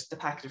chocolates, the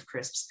packet of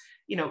crisps.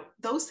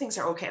 Those things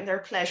are okay and they're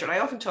a pleasure. And I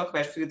often talk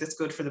about food that's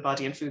good for the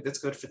body and food that's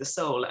good for the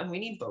soul. And we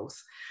need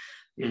both.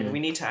 We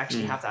need to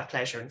actually have that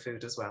pleasure in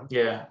food as well.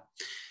 Yeah.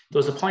 There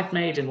was a point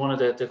made in one of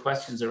the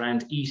questions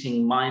around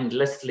eating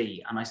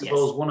mindlessly. And I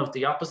suppose one of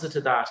the opposite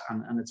of that,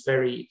 and it's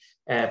very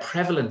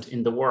prevalent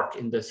in the work,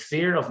 in the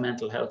sphere of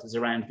mental health, is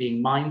around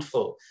being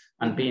mindful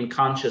and being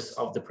conscious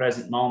of the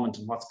present moment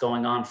and what's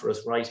going on for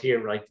us right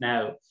here, right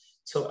now.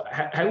 So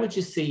how would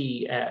you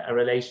see a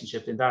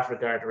relationship in that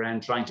regard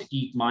around trying to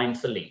eat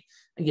mindfully?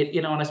 And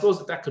and I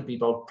suppose that could be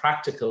both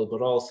practical,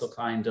 but also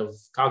kind of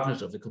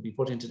cognitive. It could be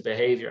put into the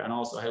behavior and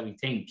also how we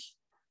think.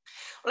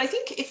 Well, I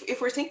think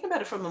if we're thinking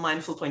about it from a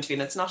mindful point of view,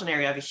 and it's not an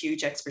area I have a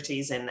huge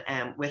expertise in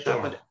with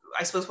that, but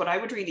I suppose what I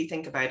would really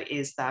think about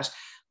is that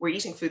we're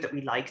eating food that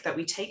we like, that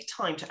we take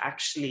time to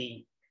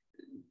actually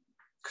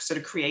sort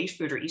of create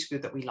food or eat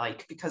food that we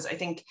like. Because I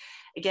think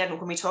again,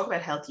 when we talk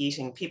about healthy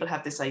eating, people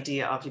have this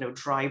idea of,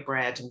 dry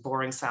bread and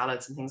boring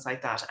salads and things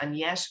like that. And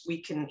yet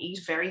we can eat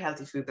very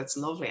healthy food that's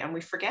lovely. And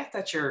we forget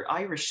that your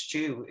Irish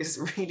stew is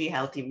a really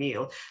healthy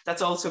meal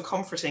that's also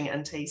comforting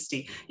and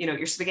tasty.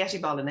 Your spaghetti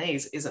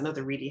bolognese is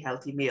another really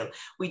healthy meal.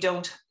 We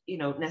don't,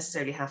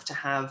 necessarily have to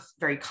have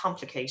very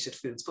complicated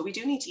foods, but we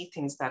do need to eat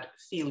things that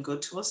feel good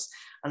to us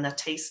and that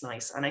taste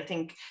nice. And I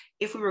think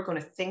if we were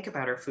going to think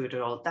about our food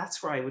at all,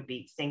 that's where I would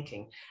be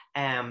thinking.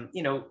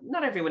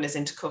 Not everyone is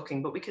into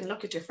cooking, but we can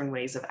look at different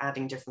ways of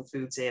adding different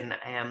foods in.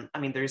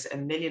 There's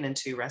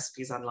 1,000,002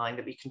 recipes online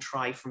that we can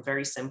try, from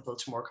very simple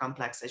to more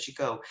complex as you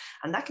go.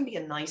 And that can be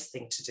a nice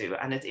thing to do.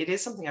 And it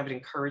is something I would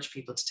encourage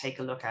people to take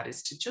a look at,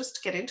 is to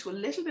just get into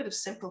a little bit of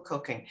simple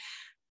cooking,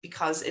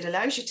 because it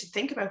allows you to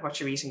think about what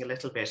you're eating a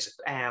little bit,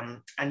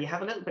 and you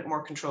have a little bit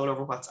more control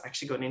over what's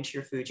actually going into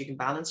your food. You can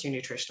balance your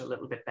nutrition a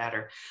little bit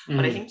better.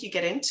 But I think you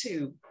get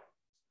into,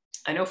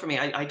 I know for me,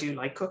 I do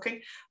like cooking,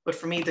 but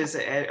for me, there's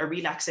a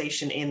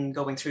relaxation in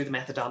going through the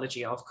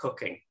methodology of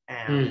cooking.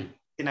 Don't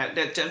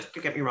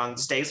get me wrong,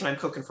 there's days when I'm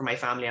cooking for my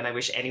family and I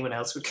wish anyone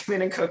else would come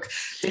in and cook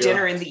the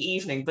dinner in the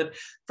evening. But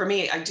for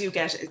me, I do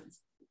get it.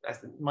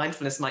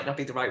 Mindfulness might not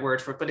be the right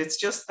word for it, but it's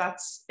just,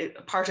 that's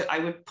it, part of, I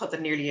would put that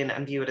nearly in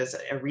and view it as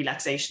a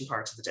relaxation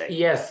part of the day.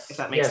 Yes. If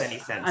that makes any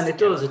sense. And it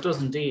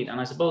does indeed.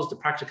 And I suppose the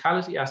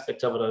practicality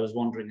aspect of it, I was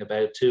wondering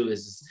about too,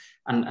 is,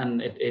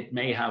 and it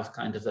may have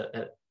kind of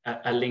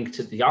a link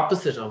to the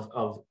opposite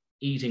of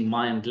eating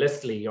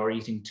mindlessly or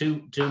eating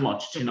too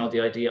much. The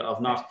idea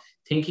of not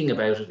thinking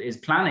about it is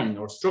planning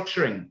or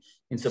structuring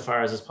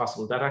insofar as is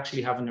possible, that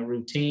actually having a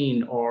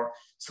routine or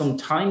some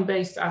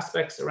time-based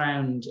aspects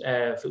around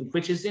food,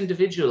 which is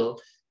individual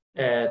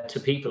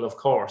to people, of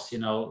course,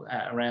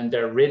 around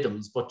their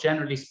rhythms. But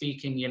generally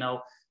speaking,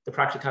 the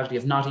practicality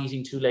of not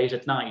eating too late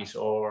at night,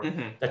 or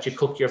that you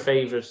cook your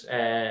favorite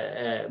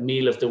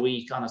meal of the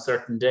week on a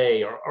certain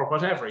day, or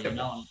whatever,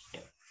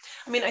 Yeah.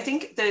 I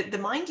think the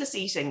mindless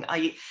eating,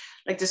 I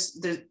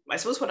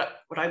suppose what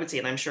I would say,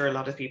 and I'm sure a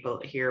lot of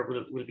people here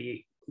will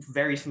be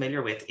very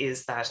familiar with,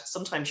 is that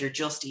sometimes you're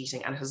just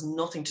eating and it has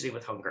nothing to do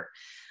with hunger.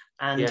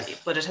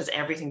 But it has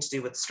everything to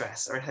do with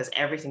stress, or it has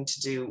everything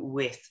to do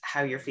with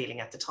how you're feeling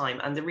at the time.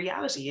 And the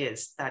reality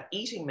is that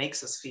eating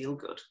makes us feel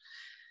good.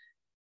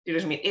 You know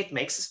what I mean? It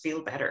makes us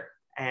feel better.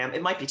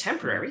 It might be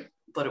temporary,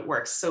 but it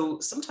works. So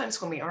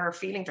sometimes when we are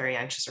feeling very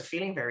anxious or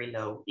feeling very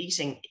low,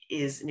 eating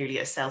is nearly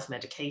a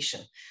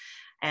self-medication.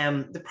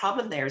 The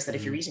problem there is that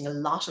if you're eating a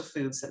lot of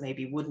foods that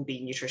maybe wouldn't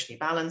be nutritionally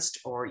balanced,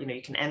 or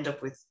you can end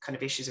up with kind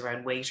of issues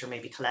around weight or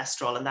maybe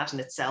cholesterol, and that in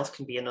itself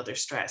can be another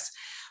stress.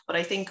 But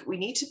I think we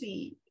need to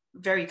be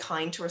very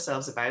kind to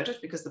ourselves about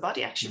it, because the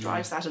body actually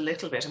drives that a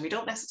little bit, and we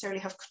don't necessarily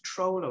have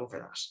control over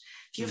that.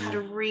 If you've had a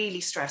really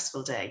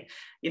stressful day,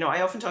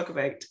 I often talk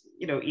about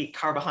eat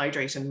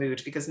carbohydrate and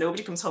mood, because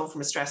nobody comes home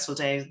from a stressful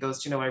day and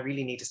goes, I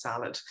really need a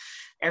salad.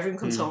 Everyone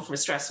comes home from a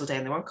stressful day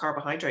and they want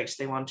carbohydrates,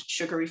 they want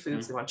sugary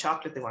foods, they want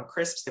chocolate, they want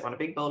crisps, they want a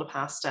big bowl of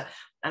pasta.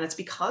 And it's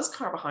because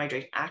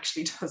carbohydrate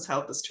actually does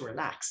help us to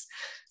relax.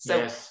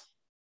 So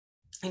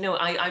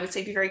I would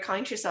say be very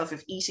kind to yourself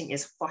if eating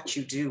is what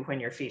you do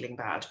when you're feeling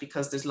bad,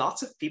 because there's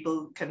lots of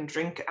people can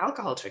drink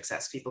alcohol to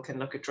excess, people can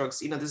look at drugs,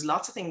 there's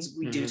lots of things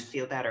we do to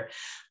feel better.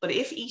 But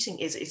if eating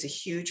is a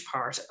huge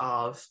part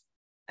of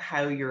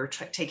how you're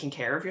taking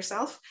care of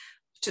yourself,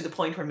 to the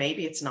point where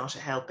maybe it's not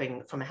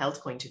helping from a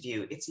health point of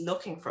view, it's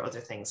looking for other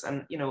things.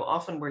 And,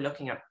 often we're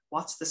looking at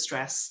what's the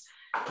stress,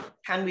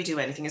 can we do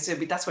anything? And so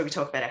that's why we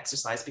talk about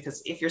exercise, because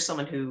if you're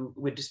someone who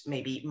would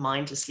maybe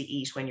mindlessly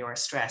eat when you are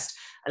stressed,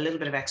 a little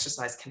bit of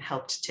exercise can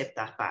help to tip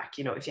that back.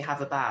 If you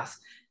have a bath,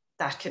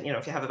 that can,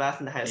 if you have a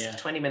bath in the house,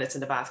 20 minutes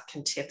in the bath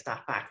can tip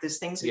that back. There's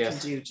things we can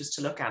do just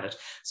to look at it.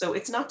 So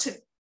it's not to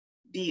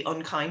be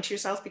unkind to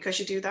yourself because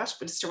you do that,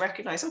 but it's to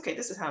recognize, okay,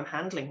 this is how I'm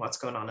handling what's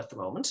going on at the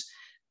moment.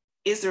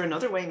 Is there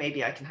another way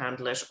maybe I can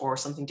handle it, or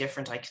something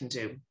different I can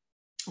do?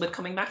 But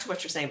coming back to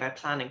what you're saying about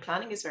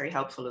planning is very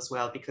helpful as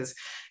well, because,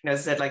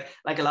 as I said,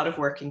 like a lot of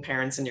working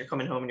parents, and you're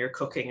coming home and you're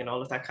cooking and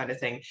all of that kind of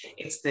thing,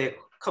 it's the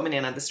coming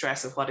in and the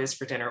stress of what is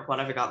for dinner, what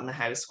have I got in the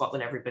house, what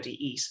will everybody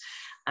eat?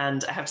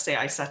 And I have to say,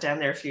 I sat down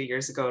there a few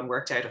years ago and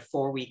worked out a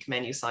 4-week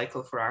menu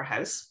cycle for our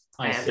house.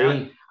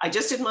 I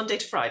just did Monday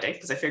to Friday,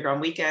 because I figure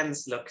on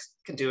weekends,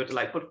 can do it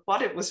but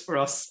what it was for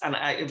us, and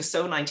it was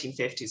so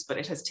 1950s, but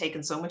it has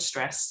taken so much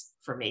stress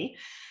for me,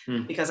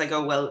 because I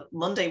go, well,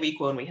 Monday, week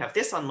 1, we have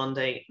this on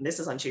Monday, and this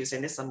is on Tuesday,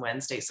 and this on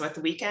Wednesday. So at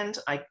the weekend,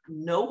 I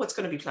know what's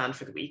going to be planned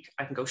for the week.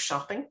 I can go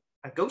shopping.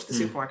 I go to the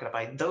supermarket, I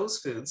buy those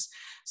foods.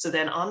 So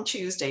then on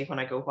Tuesday, when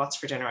I go, what's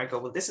for dinner? I go,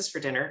 well, this is for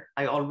dinner.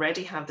 I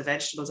already have the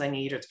vegetables I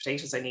need, or the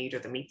potatoes I need, or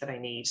the meat that I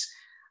need.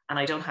 And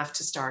I don't have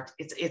to start.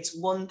 It's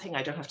one thing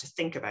I don't have to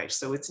think about.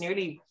 So it's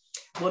nearly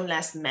one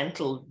less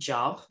mental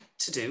job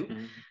to do.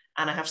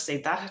 And I have to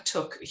say that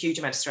took a huge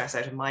amount of stress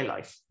out of my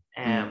life.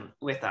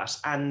 With that.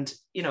 And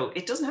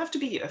it doesn't have to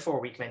be a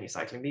 4-week menu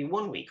cycle, it can be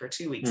 1 week or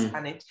 2 weeks.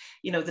 And it,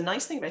 the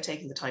nice thing about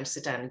taking the time to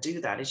sit down and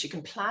do that is you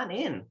can plan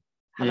in,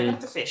 have I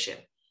got the fish in,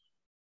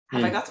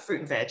 have I got the fruit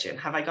and veg in,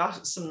 have I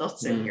got some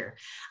nuts in here?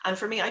 And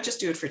for me, I just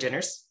do it for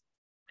dinners.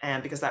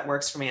 because that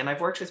works for me. And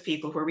I've worked with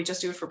people where we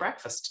just do it for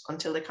breakfast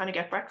until they kind of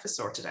get breakfast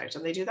sorted out,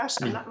 and they do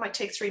that. And that might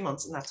take 3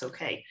 months, and that's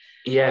okay.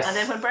 Yes. And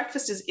then when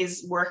breakfast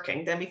is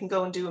working, then we can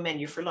go and do a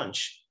menu for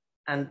lunch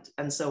and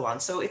so on.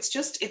 So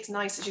it's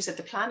nice, as you said,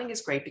 the planning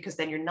is great, because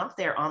then you're not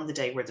there on the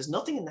day where there's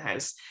nothing in the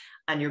house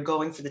and you're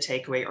going for the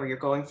takeaway, or you're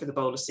going for the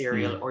bowl of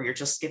cereal, or you're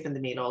just skipping the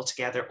meal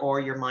altogether, or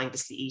you're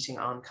mindlessly eating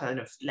on kind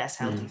of less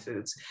healthy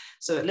foods.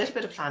 So a little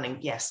bit of planning,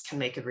 yes, can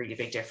make a really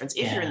big difference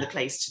if you're in the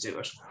place to do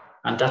it.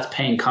 And that's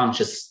paying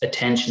conscious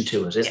attention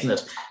to it, isn't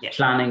it? Yeah.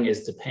 Planning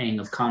is the paying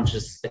of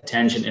conscious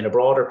attention in a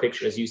broader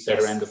picture, as you said,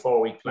 around the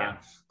 4-week plan,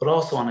 but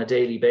also on a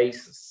daily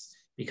basis,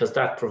 because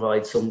that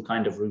provides some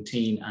kind of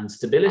routine and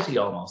stability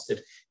almost.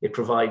 It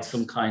provides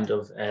some kind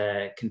of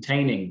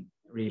containing,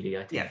 really,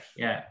 I think.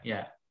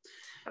 Yeah.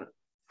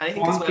 I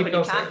think as well,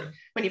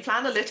 when you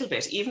plan a little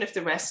bit, even if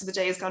the rest of the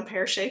day has gone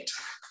pear-shaped,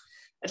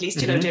 at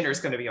least you know dinner is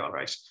going to be all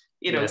right.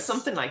 You know,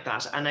 something like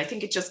that. And I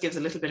think it just gives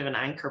a little bit of an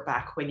anchor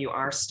back when you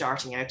are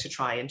starting out to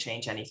try and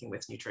change anything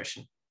with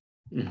nutrition.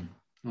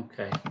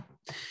 Okay.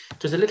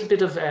 There's a little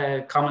bit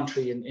of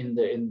commentary in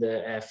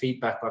the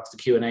feedback box, the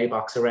Q&A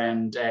box,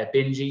 around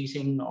binge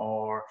eating,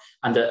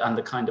 and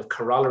the kind of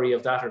corollary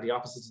of that, or the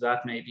opposite of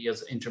that, maybe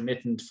as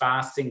intermittent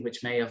fasting,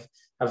 which may have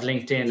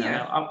linked in.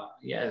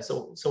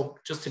 So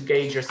just to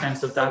gauge your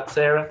sense of that,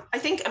 Sarah. I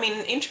think,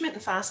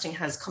 intermittent fasting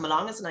has come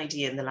along as an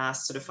idea in the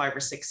last sort of 5 or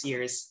 6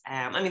 years.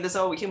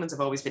 Humans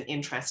have always been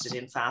interested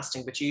in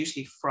fasting, but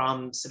usually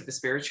from sort of a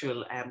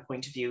spiritual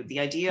point of view. The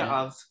idea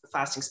of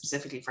fasting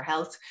specifically for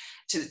health,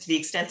 to the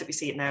extent that we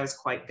see it now, is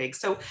quite big.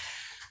 So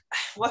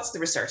what's the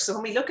research? So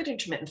when we look at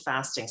intermittent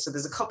fasting, so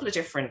there's a couple of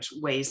different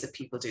ways that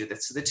people do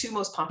this. So the 2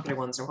 most popular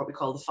ones are what we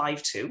call the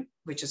 5-2,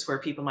 which is where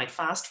people might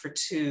fast for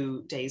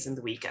 2 days in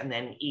the week and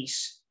then eat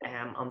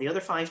on the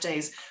other 5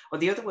 days. Or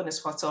the other one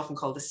is what's often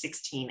called the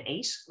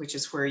 16-8, which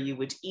is where you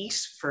would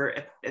eat for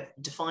a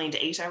defined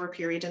 8-hour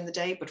period in the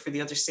day, but for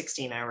the other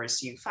 16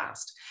 hours you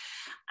fast.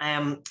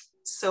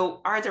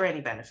 So are there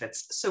any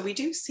benefits? So we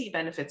do see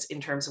benefits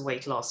in terms of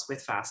weight loss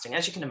with fasting.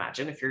 As you can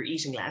imagine, if you're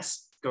eating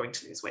less, going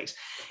to lose weight.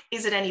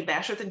 Is it any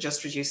better than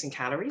just reducing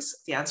calories?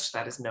 The answer to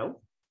that is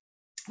no.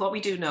 What we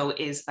do know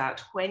is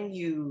that when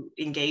you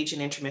engage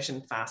in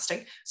intermittent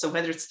fasting, so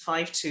whether it's the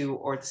 5-2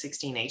 or the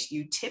 16-8,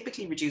 you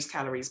typically reduce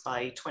calories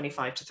by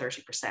 25 to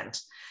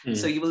 30%.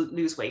 So you will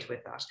lose weight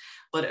with that.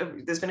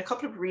 But there's been a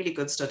couple of really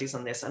good studies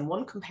on this, and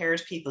one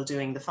compared people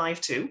doing the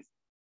 5-2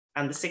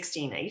 and the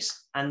 16-8,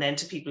 and then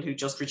to people who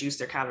just reduce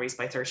their calories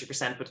by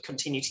 30% but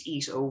continue to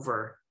eat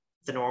over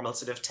the normal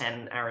sort of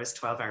 10 hours,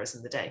 12 hours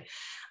in the day.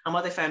 And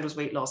what they found was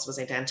weight loss was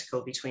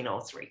identical between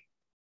all 3.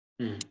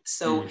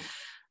 So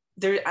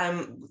the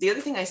other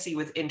thing I see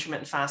with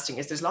intermittent fasting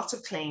is there's lots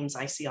of claims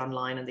I see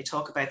online, and they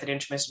talk about that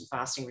intermittent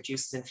fasting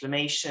reduces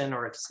inflammation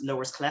or it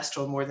lowers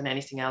cholesterol more than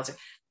anything else.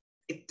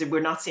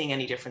 We're not seeing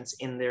any difference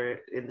in the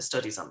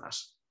studies on that.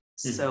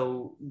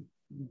 So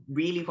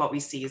really what we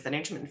see is that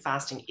intermittent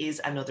fasting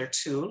is another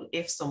tool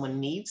if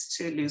someone needs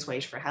to lose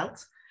weight for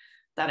health,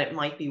 that it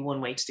might be one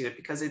way to do it,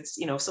 because it's,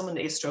 if someone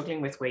is struggling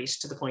with weight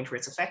to the point where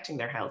it's affecting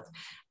their health,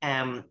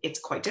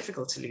 it's quite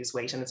difficult to lose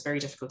weight, and it's very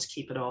difficult to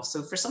keep it off.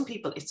 So for some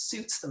people, it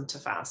suits them to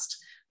fast,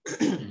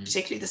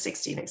 particularly the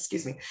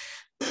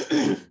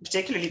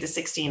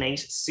 16-8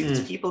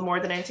 suits people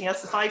more than anything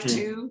else. The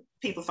 5-2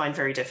 people find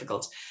very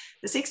difficult.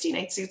 The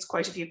 16-8 suits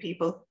quite a few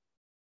people.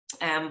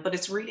 But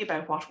it's really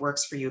about what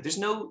works for you. There's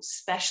no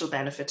special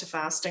benefit to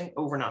fasting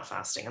over not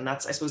fasting. And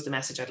that's, I suppose, the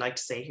message I'd like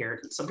to say here.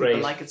 Some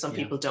people like it, some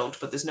people don't,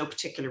 but there's no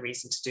particular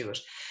reason to do it.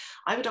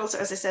 I would also,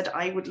 as I said,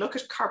 I would look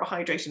at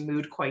carbohydrate and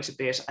mood quite a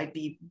bit. I'd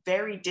be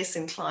very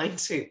disinclined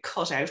to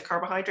cut out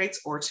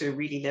carbohydrates or to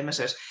really limit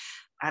it.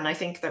 And I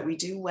think that we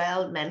do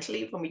well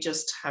mentally when we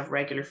just have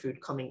regular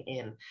food coming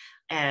in.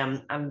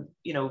 And,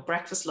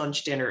 breakfast,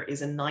 lunch, dinner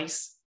is a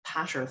nice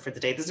pattern for the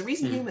day. There's a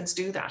reason humans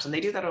do that, and they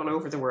do that all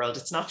over the world.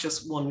 It's not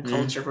just one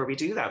culture where we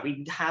do that.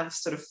 We have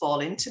sort of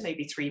fall into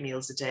maybe 3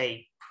 meals a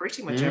day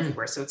pretty much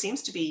everywhere. So it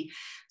seems to be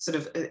sort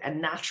of a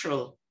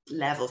natural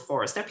level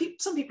for us. Now,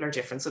 some people are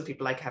different. Some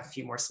people like to have a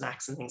few more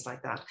snacks and things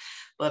like that.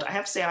 But I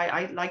have to say,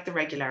 I like the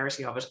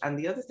regularity of it. And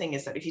the other thing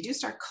is that if you do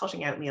start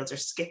cutting out meals or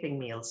skipping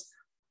meals,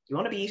 you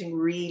want to be eating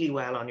really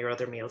well on your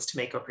other meals to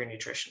make up your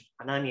nutrition.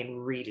 And I mean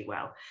really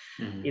well.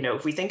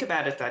 If we think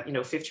about it, that,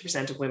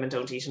 50% of women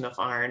don't eat enough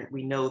iron.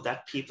 We know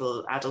that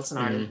adults in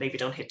Ireland maybe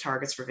don't hit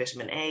targets for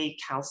vitamin A,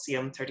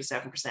 calcium.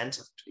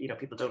 37% of,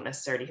 people don't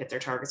necessarily hit their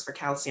targets for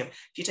calcium.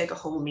 If you take a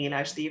whole meal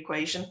out of the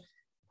equation,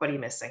 what are you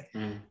missing?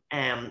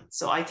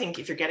 So I think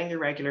if you're getting your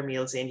regular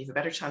meals in, you have a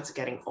better chance of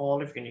getting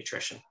all of your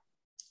nutrition.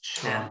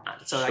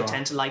 I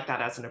tend to like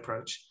that as an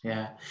approach.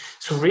 Yeah.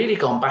 So really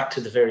going back to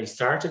the very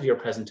start of your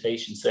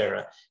presentation,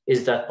 Sarah,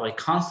 is that by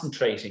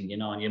concentrating,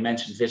 and you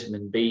mentioned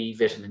vitamin B,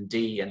 vitamin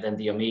D, and then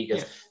the omegas.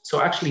 Yeah. So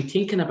actually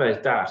thinking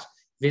about that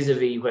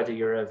vis-a-vis whether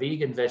you're a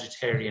vegan,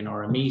 vegetarian,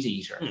 or a meat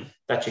eater,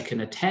 that you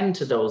can attend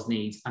to those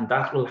needs, and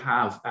that will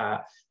have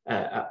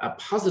a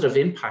positive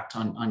impact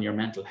on your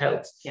mental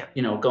health. Yeah.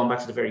 Going back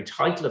to the very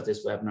title of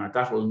this webinar,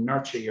 that will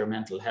nurture your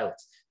mental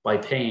health. by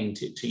paying,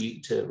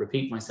 to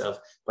repeat myself,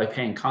 by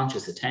paying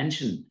conscious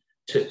attention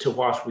to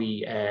what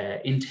we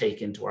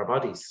intake into our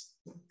bodies.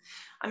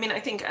 I mean,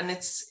 I think, and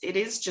it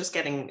is just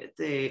looking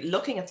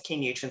at the key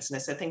nutrients, and I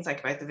said things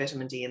like about the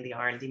vitamin D and the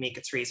iron, the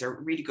omega-3s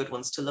are really good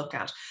ones to look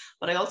at.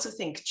 But I also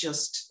think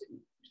just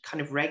kind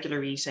of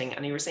regular eating,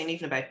 and you were saying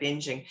even about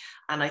binging,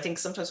 and I think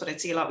sometimes what I'd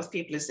see a lot with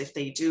people is if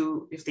they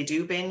do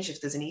binge, if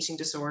there's an eating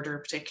disorder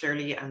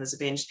particularly and there's a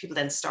binge, people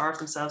then starve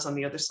themselves on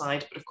the other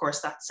side, but of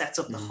course that sets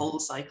up the whole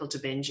cycle to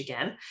binge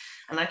again.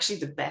 And actually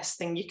the best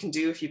thing you can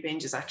do if you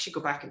binge is actually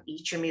go back and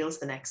eat your meals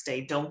the next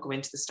day. Don't go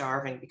into the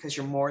starving, because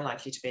you're more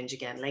likely to binge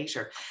again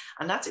later.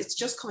 And it's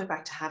just coming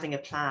back to having a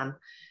plan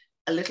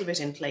a little bit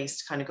in place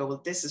to kind of go,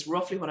 well, this is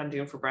roughly what I'm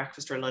doing for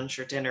breakfast or lunch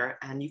or dinner,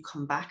 and you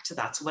come back to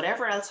that. So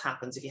whatever else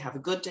happens, if you have a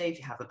good day, if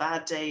you have a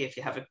bad day, if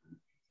you have a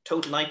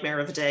total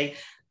nightmare of a day,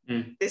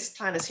 this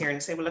plan is here,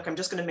 and say, well, look, I'm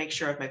just going to make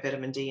sure I have my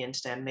vitamin D in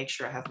today, and make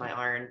sure I have my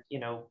iron,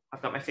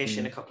 I've got my fish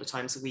in a couple of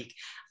times a week,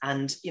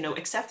 and,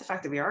 accept the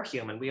fact that we are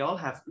human. We all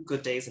have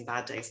good days and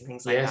bad days and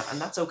things like that,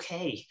 and that's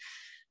okay.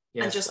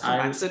 Yes, and just come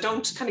back. So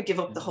don't kind of give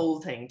up the whole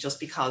thing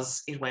just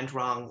because it went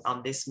wrong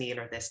on this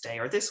meal or this day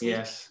or this week,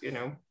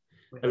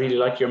 I really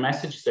like your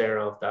message there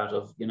of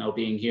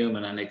being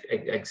human and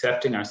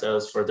accepting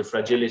ourselves for the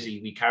fragility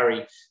we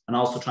carry, and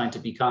also trying to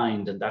be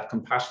kind, and that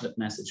compassionate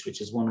message, which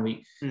is one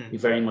we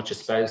very much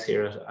espouse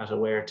here at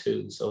Aware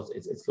too. So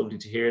it's lovely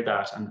to hear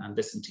that and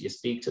listen to you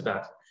speak to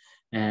that.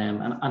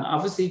 And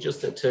obviously, just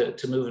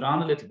to move it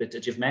on a little bit,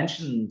 that you've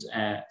mentioned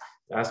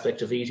the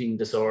aspect of eating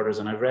disorders,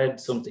 and I've read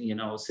something,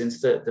 since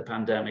the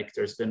pandemic,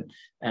 there's been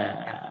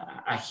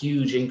a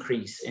huge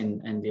increase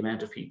in the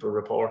amount of people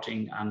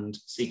reporting and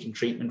seeking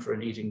treatment for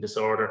an eating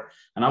disorder.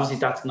 And obviously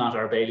that's not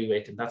our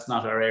bailiwick, and that's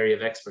not our area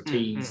of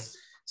expertise.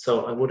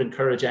 So I would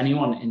encourage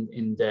anyone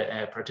in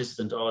the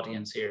participant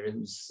audience here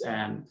who's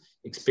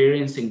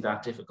experiencing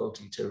that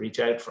difficulty to reach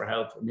out for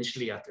help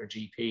initially at their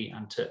GP,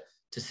 and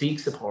to seek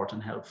support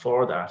and help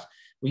for that.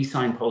 We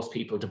signpost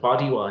people to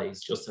Bodywise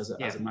just as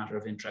a matter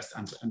of interest,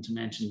 and to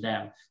mention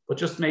them, but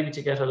just maybe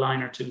to get a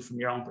line or two from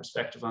your own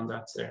perspective on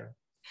that, Sarah.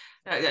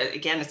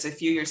 Again, it's a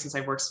few years since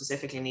I worked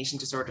specifically in eating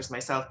disorders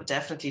myself, but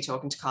definitely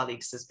talking to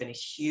colleagues has been a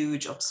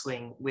huge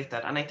upswing with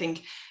that. And I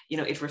think,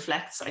 it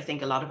reflects, I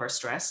think, a lot of our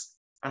stress.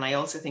 And I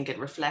also think it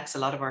reflects a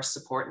lot of our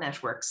support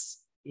networks,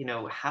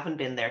 haven't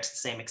been there to the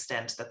same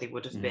extent that they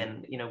would have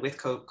been, with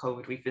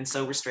COVID. We've been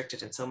so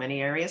restricted in so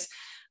many areas.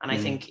 And I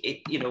think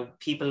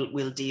people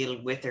will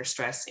deal with their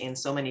stress in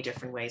so many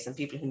different ways, and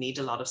people who need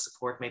a lot of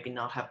support maybe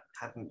not have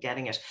been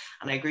getting it.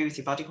 And I agree with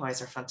you, Bodywise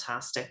are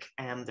fantastic.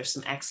 There's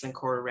some excellent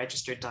core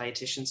registered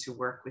dietitians who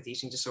work with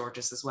eating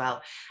disorders as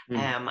well.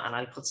 And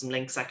I'll put some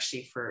links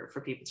actually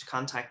for people to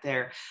contact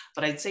there.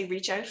 But I'd say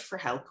reach out for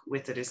help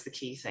with it is the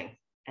key thing.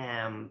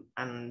 And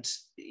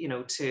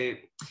I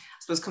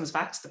suppose comes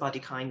back to the body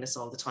kindness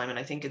all the time. And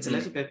I think it's a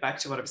little bit back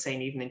to what I was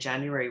saying, even in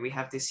January, we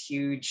have this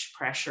huge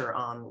pressure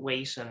on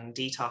weight and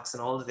detox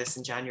and all of this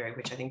in January,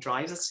 which I think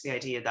drives us to the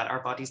idea that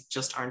our bodies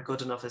just aren't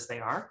good enough as they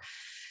are.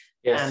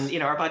 Yes.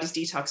 And, our bodies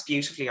detox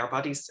beautifully. Our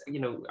bodies,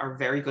 are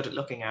very good at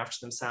looking after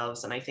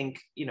themselves. And I think,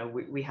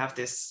 we have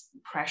this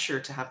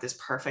pressure to have this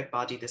perfect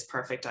body, this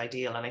perfect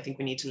ideal. And I think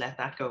we need to let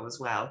that go as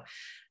well.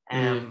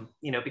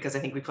 Because I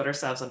think we put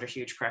ourselves under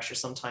huge pressure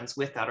sometimes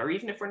with that, or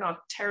even if we're not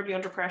terribly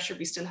under pressure,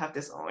 we still have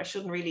this, I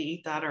shouldn't really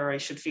eat that, or I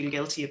should feel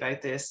guilty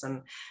about this.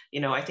 And,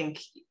 I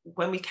think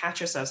when we catch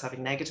ourselves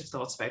having negative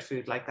thoughts about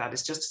food like that,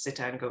 it's just to sit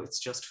down and go, it's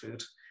just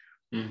food.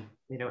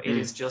 It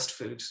is just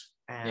food.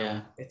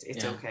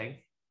 It's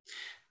okay.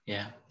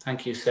 Yeah,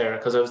 thank you, Sarah.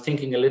 Because I was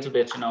thinking a little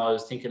bit, I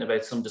was thinking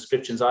about some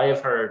descriptions I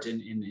have heard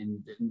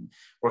in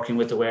working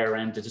with Aware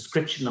around the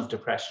description of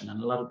depression.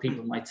 And a lot of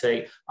people might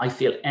say, I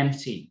feel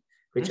empty,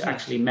 which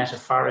actually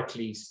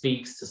metaphorically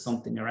speaks to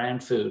something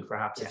around food,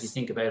 perhaps, if you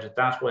think about it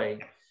that way.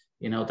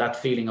 That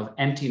feeling of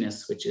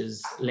emptiness, which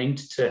is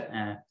linked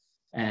to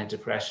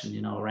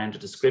depression, around a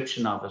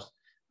description of it.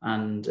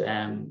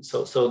 And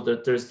so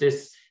there's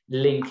this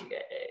link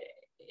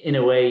in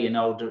a way,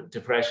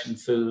 depression,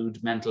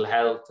 food, mental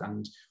health,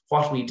 and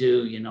what we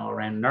do,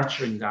 around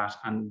nurturing that.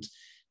 And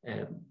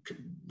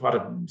what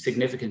a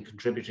significant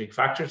contributory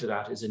factor to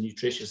that is a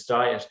nutritious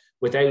diet,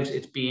 without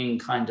it being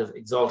kind of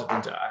exalted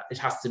into, it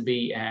has to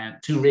be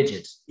too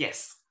rigid.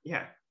 Yes.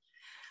 Yeah.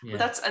 Well,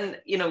 that's, and,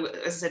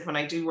 as I said, when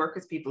I do work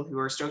with people who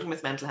are struggling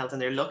with mental health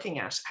and they're looking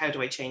at how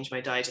do I change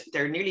my diet,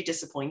 they're nearly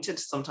disappointed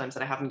sometimes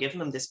that I haven't given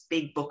them this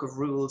big book of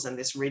rules and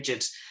this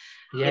rigid,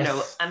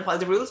 and while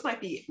the rules might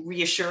be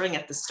reassuring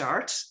at the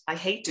start, I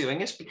hate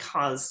doing it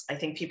because I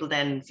think people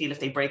then feel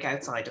if they break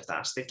outside of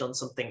that, they've done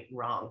something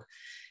wrong.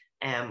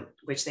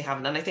 Which they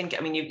haven't. And I think,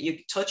 you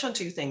touch on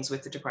two things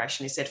with the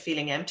depression. You said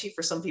feeling empty.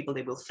 For some people,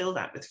 they will fill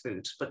that with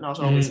food, but not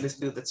always with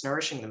food that's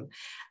nourishing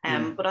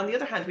them. But on the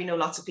other hand, we know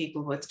lots of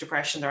people with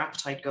depression, their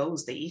appetite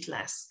goes, they eat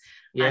less.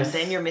 Yes. And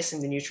then you're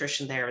missing the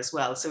nutrition there as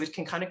well. So it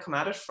can kind of come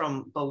at it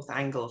from both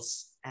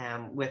angles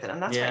with it.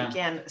 And that's why,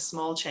 again, a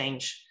small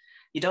change.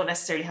 You don't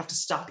necessarily have to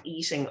stop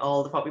eating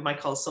all the, what we might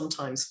call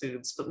sometimes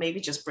foods, but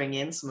maybe just bring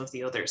in some of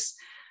the others.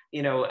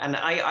 you know, and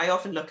I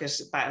often look at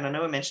that, and I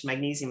know I mentioned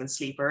magnesium and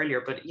sleep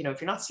earlier, but, you know, if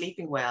you're not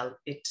sleeping well,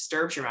 it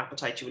disturbs your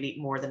appetite. You will eat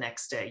more the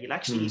next day. You'll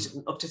actually eat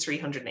up to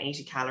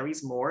 380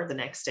 calories more the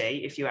next day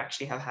if you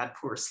actually have had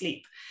poor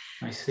sleep.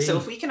 I see. So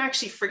if we can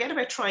actually forget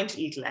about trying to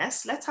eat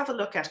less, let's have a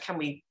look at, can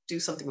we do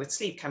something with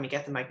sleep? Can we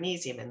get the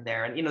magnesium in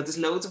there? And, you know, there's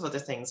loads of other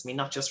things, I mean,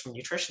 not just from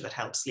nutrition, that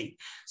help sleep.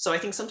 So I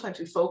think sometimes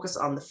we focus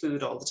on the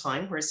food all the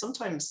time, whereas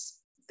sometimes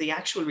the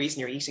actual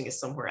reason you're eating is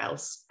somewhere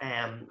else.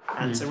 And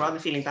so rather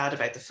than feeling bad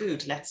about the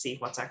food, let's see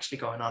what's actually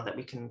going on that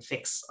we can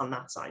fix on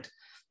that side.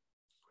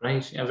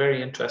 Right. Yeah,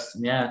 very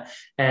interesting. Yeah.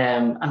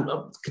 And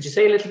could you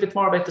say a little bit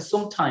more about the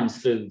sometimes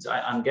foods?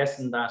 I'm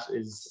guessing that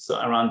is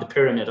around the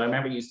pyramid. I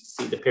remember you used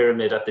to see the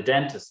pyramid at the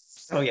dentist's.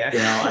 Oh, yeah. You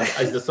know,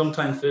 is the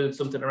sometimes food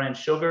something around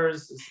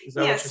sugars? Is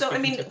that yeah. What So, I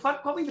mean,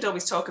 what we would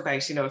always talk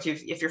about, you know,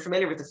 if you're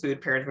familiar with the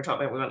food pyramid, we're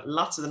talking about, we want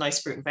lots of the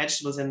nice fruit and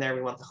vegetables in there.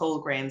 We want the whole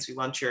grains. We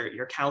want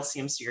your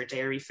calcium, so your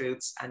dairy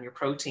foods, and your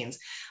proteins.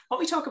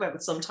 What we talk about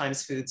with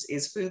sometimes foods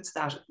is foods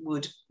that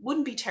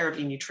wouldn't be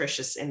terribly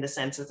nutritious, in the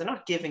sense that they're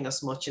not giving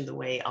us much in the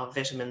way of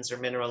vitamins or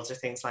minerals or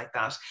things like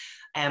that.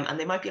 And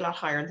they might be a lot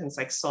higher in things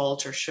like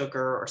salt or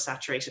sugar or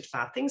saturated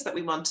fat, things that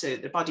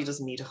the body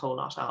doesn't need a whole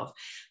lot of.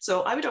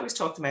 So I would always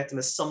talk about them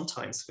as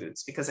sometimes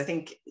foods, because I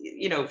think,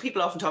 you know,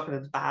 people often talk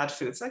about bad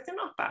foods, like they're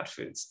not bad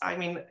foods. I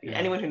mean,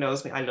 anyone who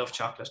knows me, I love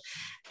chocolate,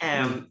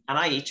 and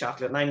I eat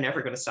chocolate, and I'm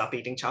never going to stop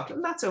eating chocolate,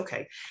 and that's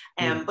okay.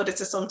 But it's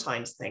a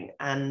sometimes thing.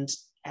 And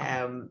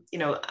you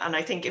know, and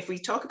I think if we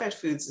talk about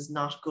foods as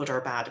not good or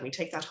bad, and we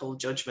take that whole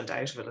judgment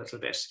out of it a little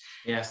bit,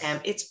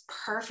 it's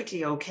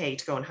perfectly okay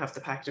to go and have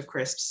the packet of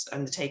crisps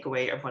and the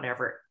takeaway or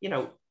whatever, you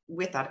know,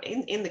 with that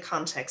in the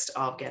context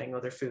of getting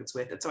other foods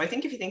with it. So I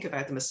think if you think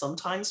about them as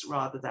sometimes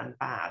rather than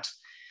bad,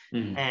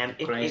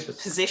 it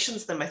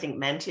positions them, I think,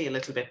 mentally a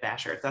little bit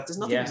better, that there's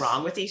nothing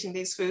wrong with eating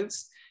these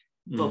foods,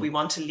 but we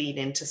want to lean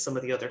into some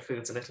of the other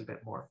foods a little bit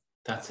more.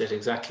 That's it,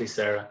 exactly,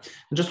 Sarah.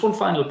 And just one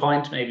final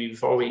point, maybe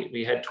before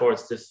we head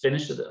towards the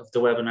finish of the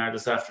webinar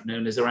this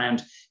afternoon, is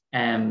around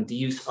the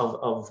use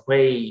of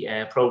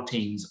whey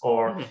proteins,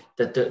 or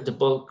the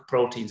bulk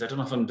proteins. I don't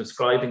know if I'm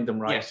describing them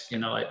right. You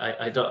know,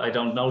 I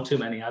don't know too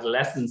many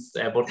adolescents,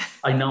 but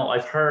I know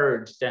I've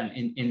heard them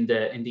in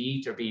the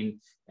ether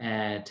being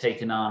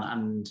taken on.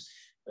 And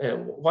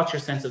what your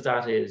sense of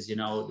that is, you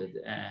know,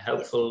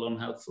 helpful,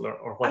 unhelpful,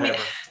 or whatever? I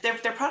mean,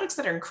 they're products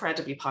that are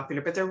incredibly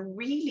popular, but they're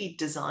really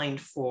designed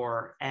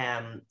for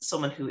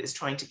someone who is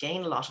trying to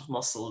gain a lot of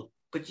muscle,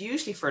 but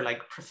usually for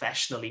like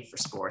professionally for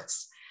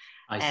sports.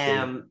 I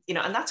see. You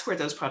know, and that's where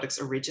those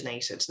products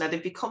originated. Now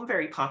they've become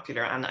very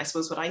popular, and I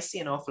suppose what I see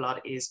an awful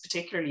lot is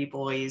particularly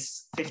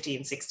boys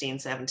 15, 16,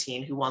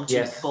 17 who want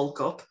to bulk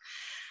up.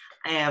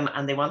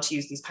 And they want to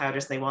use these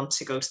powders, and they want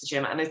to go to the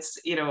gym. And it's,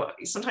 you know,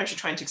 sometimes you're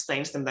trying to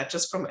explain to them that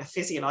just from a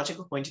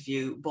physiological point of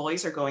view,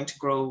 boys are going to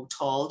grow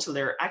tall till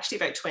they're actually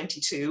about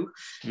 22.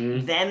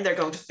 Then they're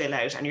going to fill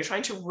out, and you're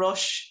trying to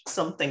rush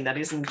something that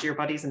your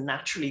body isn't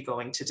naturally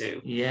going to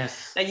do.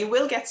 Yes. Now you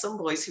will get some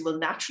boys who will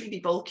naturally be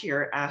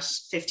bulkier at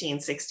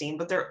 15, 16,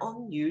 but they're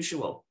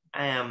unusual.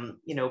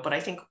 You know, but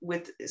I think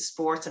with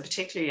sports, and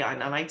particularly,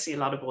 and I'd see a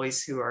lot of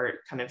boys who are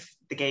kind of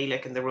the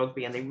Gaelic and the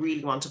rugby, and they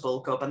really want to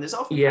bulk up, and there's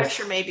often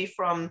pressure maybe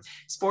from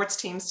sports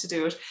teams to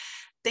do it.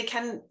 They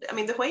can, I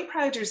mean, the whey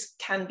powders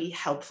can be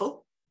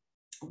helpful,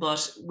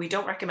 but we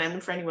don't recommend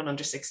them for anyone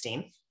under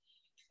 16.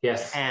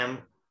 Yes.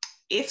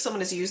 If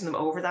someone is using them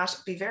over that,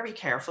 be very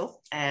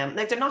careful. Now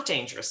they're not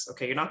dangerous.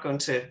 Okay, you're not going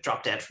to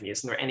drop dead from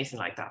using them or anything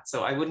like that.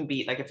 So I wouldn't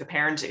be like, if the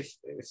parent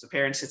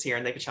is here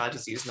and they have a child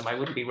who's using them, I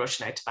wouldn't be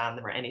rushing out to ban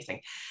them or anything.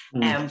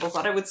 But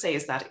what I would say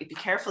is that be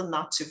careful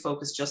not to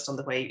focus just on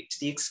the whey to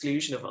the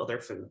exclusion of other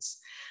foods.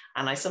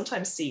 And I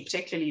sometimes see,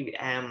 particularly,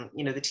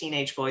 you know, the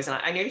teenage boys,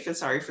 and I nearly feel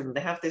sorry for them.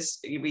 They have this.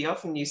 We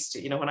often used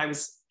to, you know, when I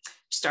was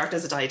starting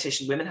as a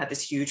dietitian, women had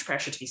this huge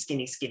pressure to be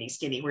skinny, skinny,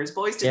 skinny, whereas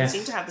boys didn't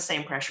seem to have the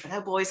same pressure. But now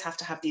boys have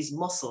to have these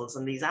muscles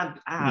and these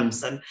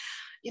abs, and,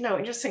 you know,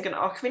 you're just thinking,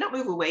 oh, can we not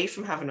move away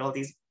from having all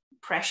these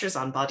pressures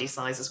on body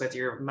sizes, whether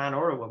you're a man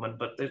or a woman?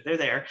 But they're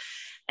there.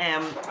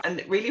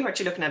 And really what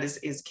you're looking at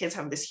is kids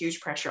having this huge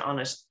pressure on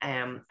it,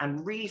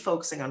 and really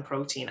focusing on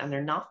protein, and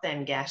they're not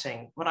then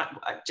getting what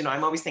you know,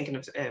 I'm always thinking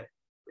of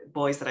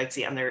boys that I'd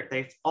see, and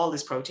they've all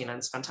this protein and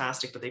it's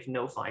fantastic, but they've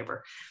no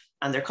fiber.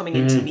 And they're coming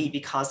into me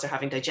because they're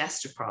having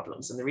digestive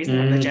problems. And the reason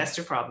they have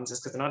digestive problems is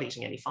because they're not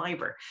eating any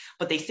fiber,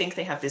 but they think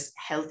they have this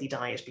healthy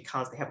diet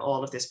because they have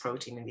all of this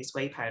protein in these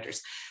whey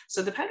powders.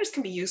 So the powders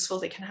can be useful.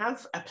 They can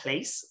have a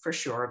place for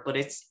sure, but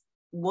it's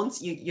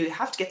once you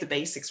have to get the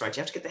basics right.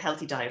 You have to get the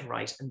healthy diet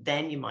right. And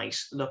then you might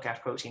look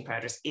at protein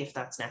powders if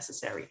that's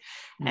necessary.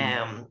 In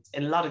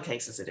a lot of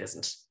cases, it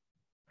isn't.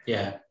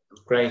 Yeah,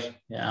 great.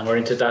 Yeah, and we're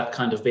into that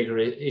kind of bigger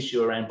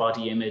issue around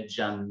body image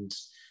and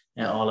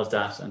all of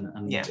that, and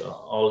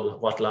all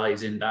what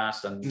lies in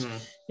that, and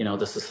you know,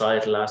 the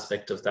societal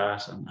aspect of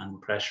that and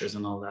pressures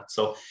and all that.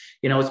 So,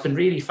 you know, it's been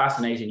really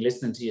fascinating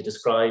listening to you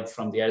describe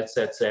from the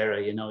outset,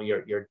 Sarah, you know,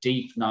 your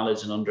deep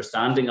knowledge and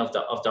understanding of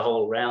the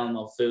whole realm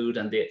of food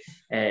and the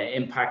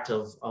impact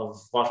of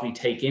what we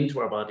take into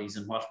our bodies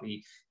and what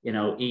we, you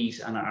know, eat,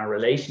 and our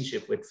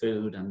relationship with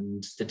food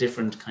and the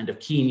different kind of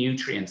key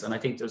nutrients. And I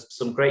think there's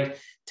some great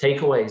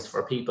takeaways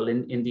for people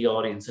in the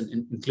audience,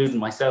 and including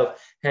myself,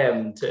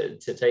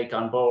 to take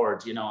on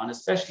board, you know, and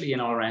especially, you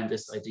know, around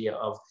this idea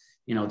of,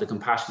 you know, the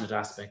compassionate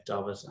aspect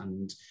of it,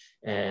 and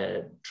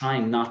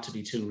trying not to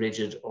be too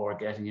rigid or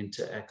getting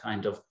into a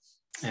kind of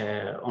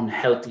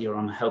unhealthy or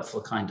unhelpful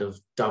kind of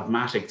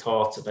dogmatic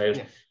thoughts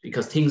about,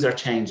 because things are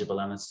changeable,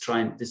 and it's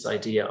this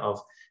idea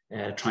of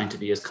trying to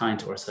be as kind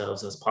to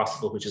ourselves as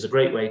possible, which is a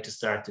great way to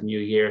start the new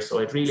year. So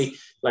I'd really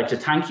like to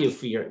thank you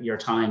for your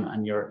time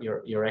and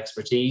your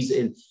expertise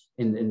in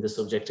the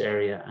subject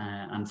area,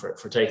 and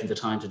for taking the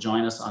time to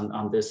join us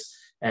on this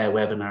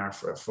webinar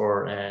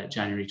for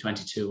January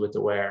 22 with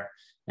the WEAR.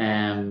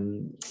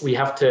 We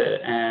have to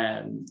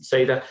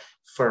say that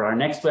for our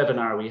next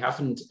webinar, we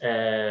haven't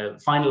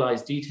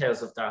finalized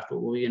details of that, but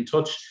we'll be in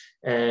touch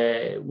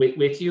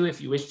with you. If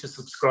you wish to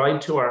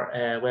subscribe to our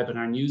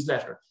webinar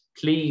newsletter,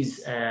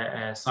 please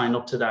sign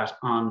up to that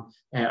on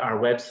our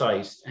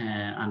website.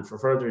 And for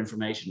further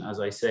information, as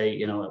I say,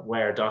 you know, at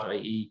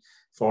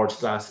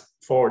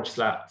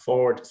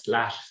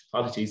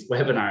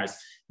where.ie/webinars,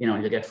 you know,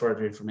 you'll get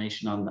further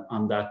information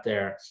on that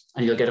there.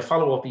 And you'll get a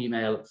follow-up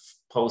email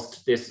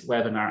post this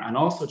webinar. And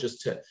also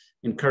just to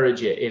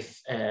encourage you,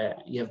 if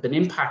you have been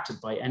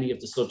impacted by any of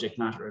the subject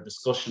matter or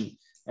discussion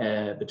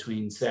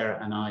between Sarah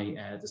and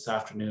I this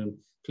afternoon,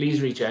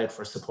 please reach out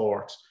for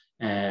support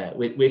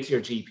with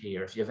your GP,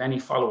 or if you have any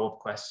follow-up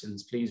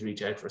questions, please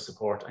reach out for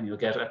support, and you'll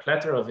get a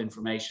plethora of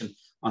information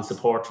on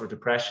support for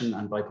depression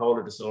and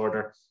bipolar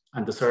disorder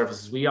and the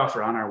services we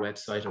offer on our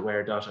website,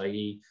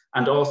 aware.ie,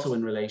 and also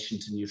in relation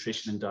to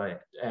nutrition and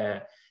diet,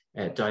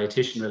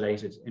 dietitian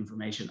related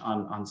information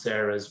on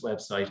Sarah's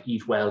website,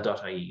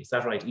 eatwell.ie. Is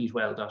that right?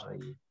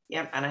 Eatwell.ie.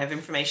 Yeah, and I have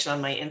information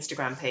on my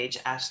Instagram page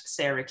at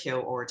Sarah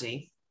Keogh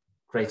RD.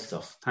 Great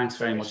stuff. Thanks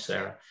very much,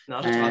 Sarah.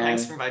 Not at all.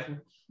 Thanks for inviting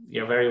me.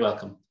 You're very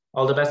welcome.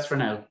 All the best for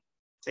now.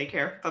 Take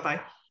care. Bye-bye.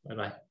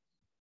 Bye-bye.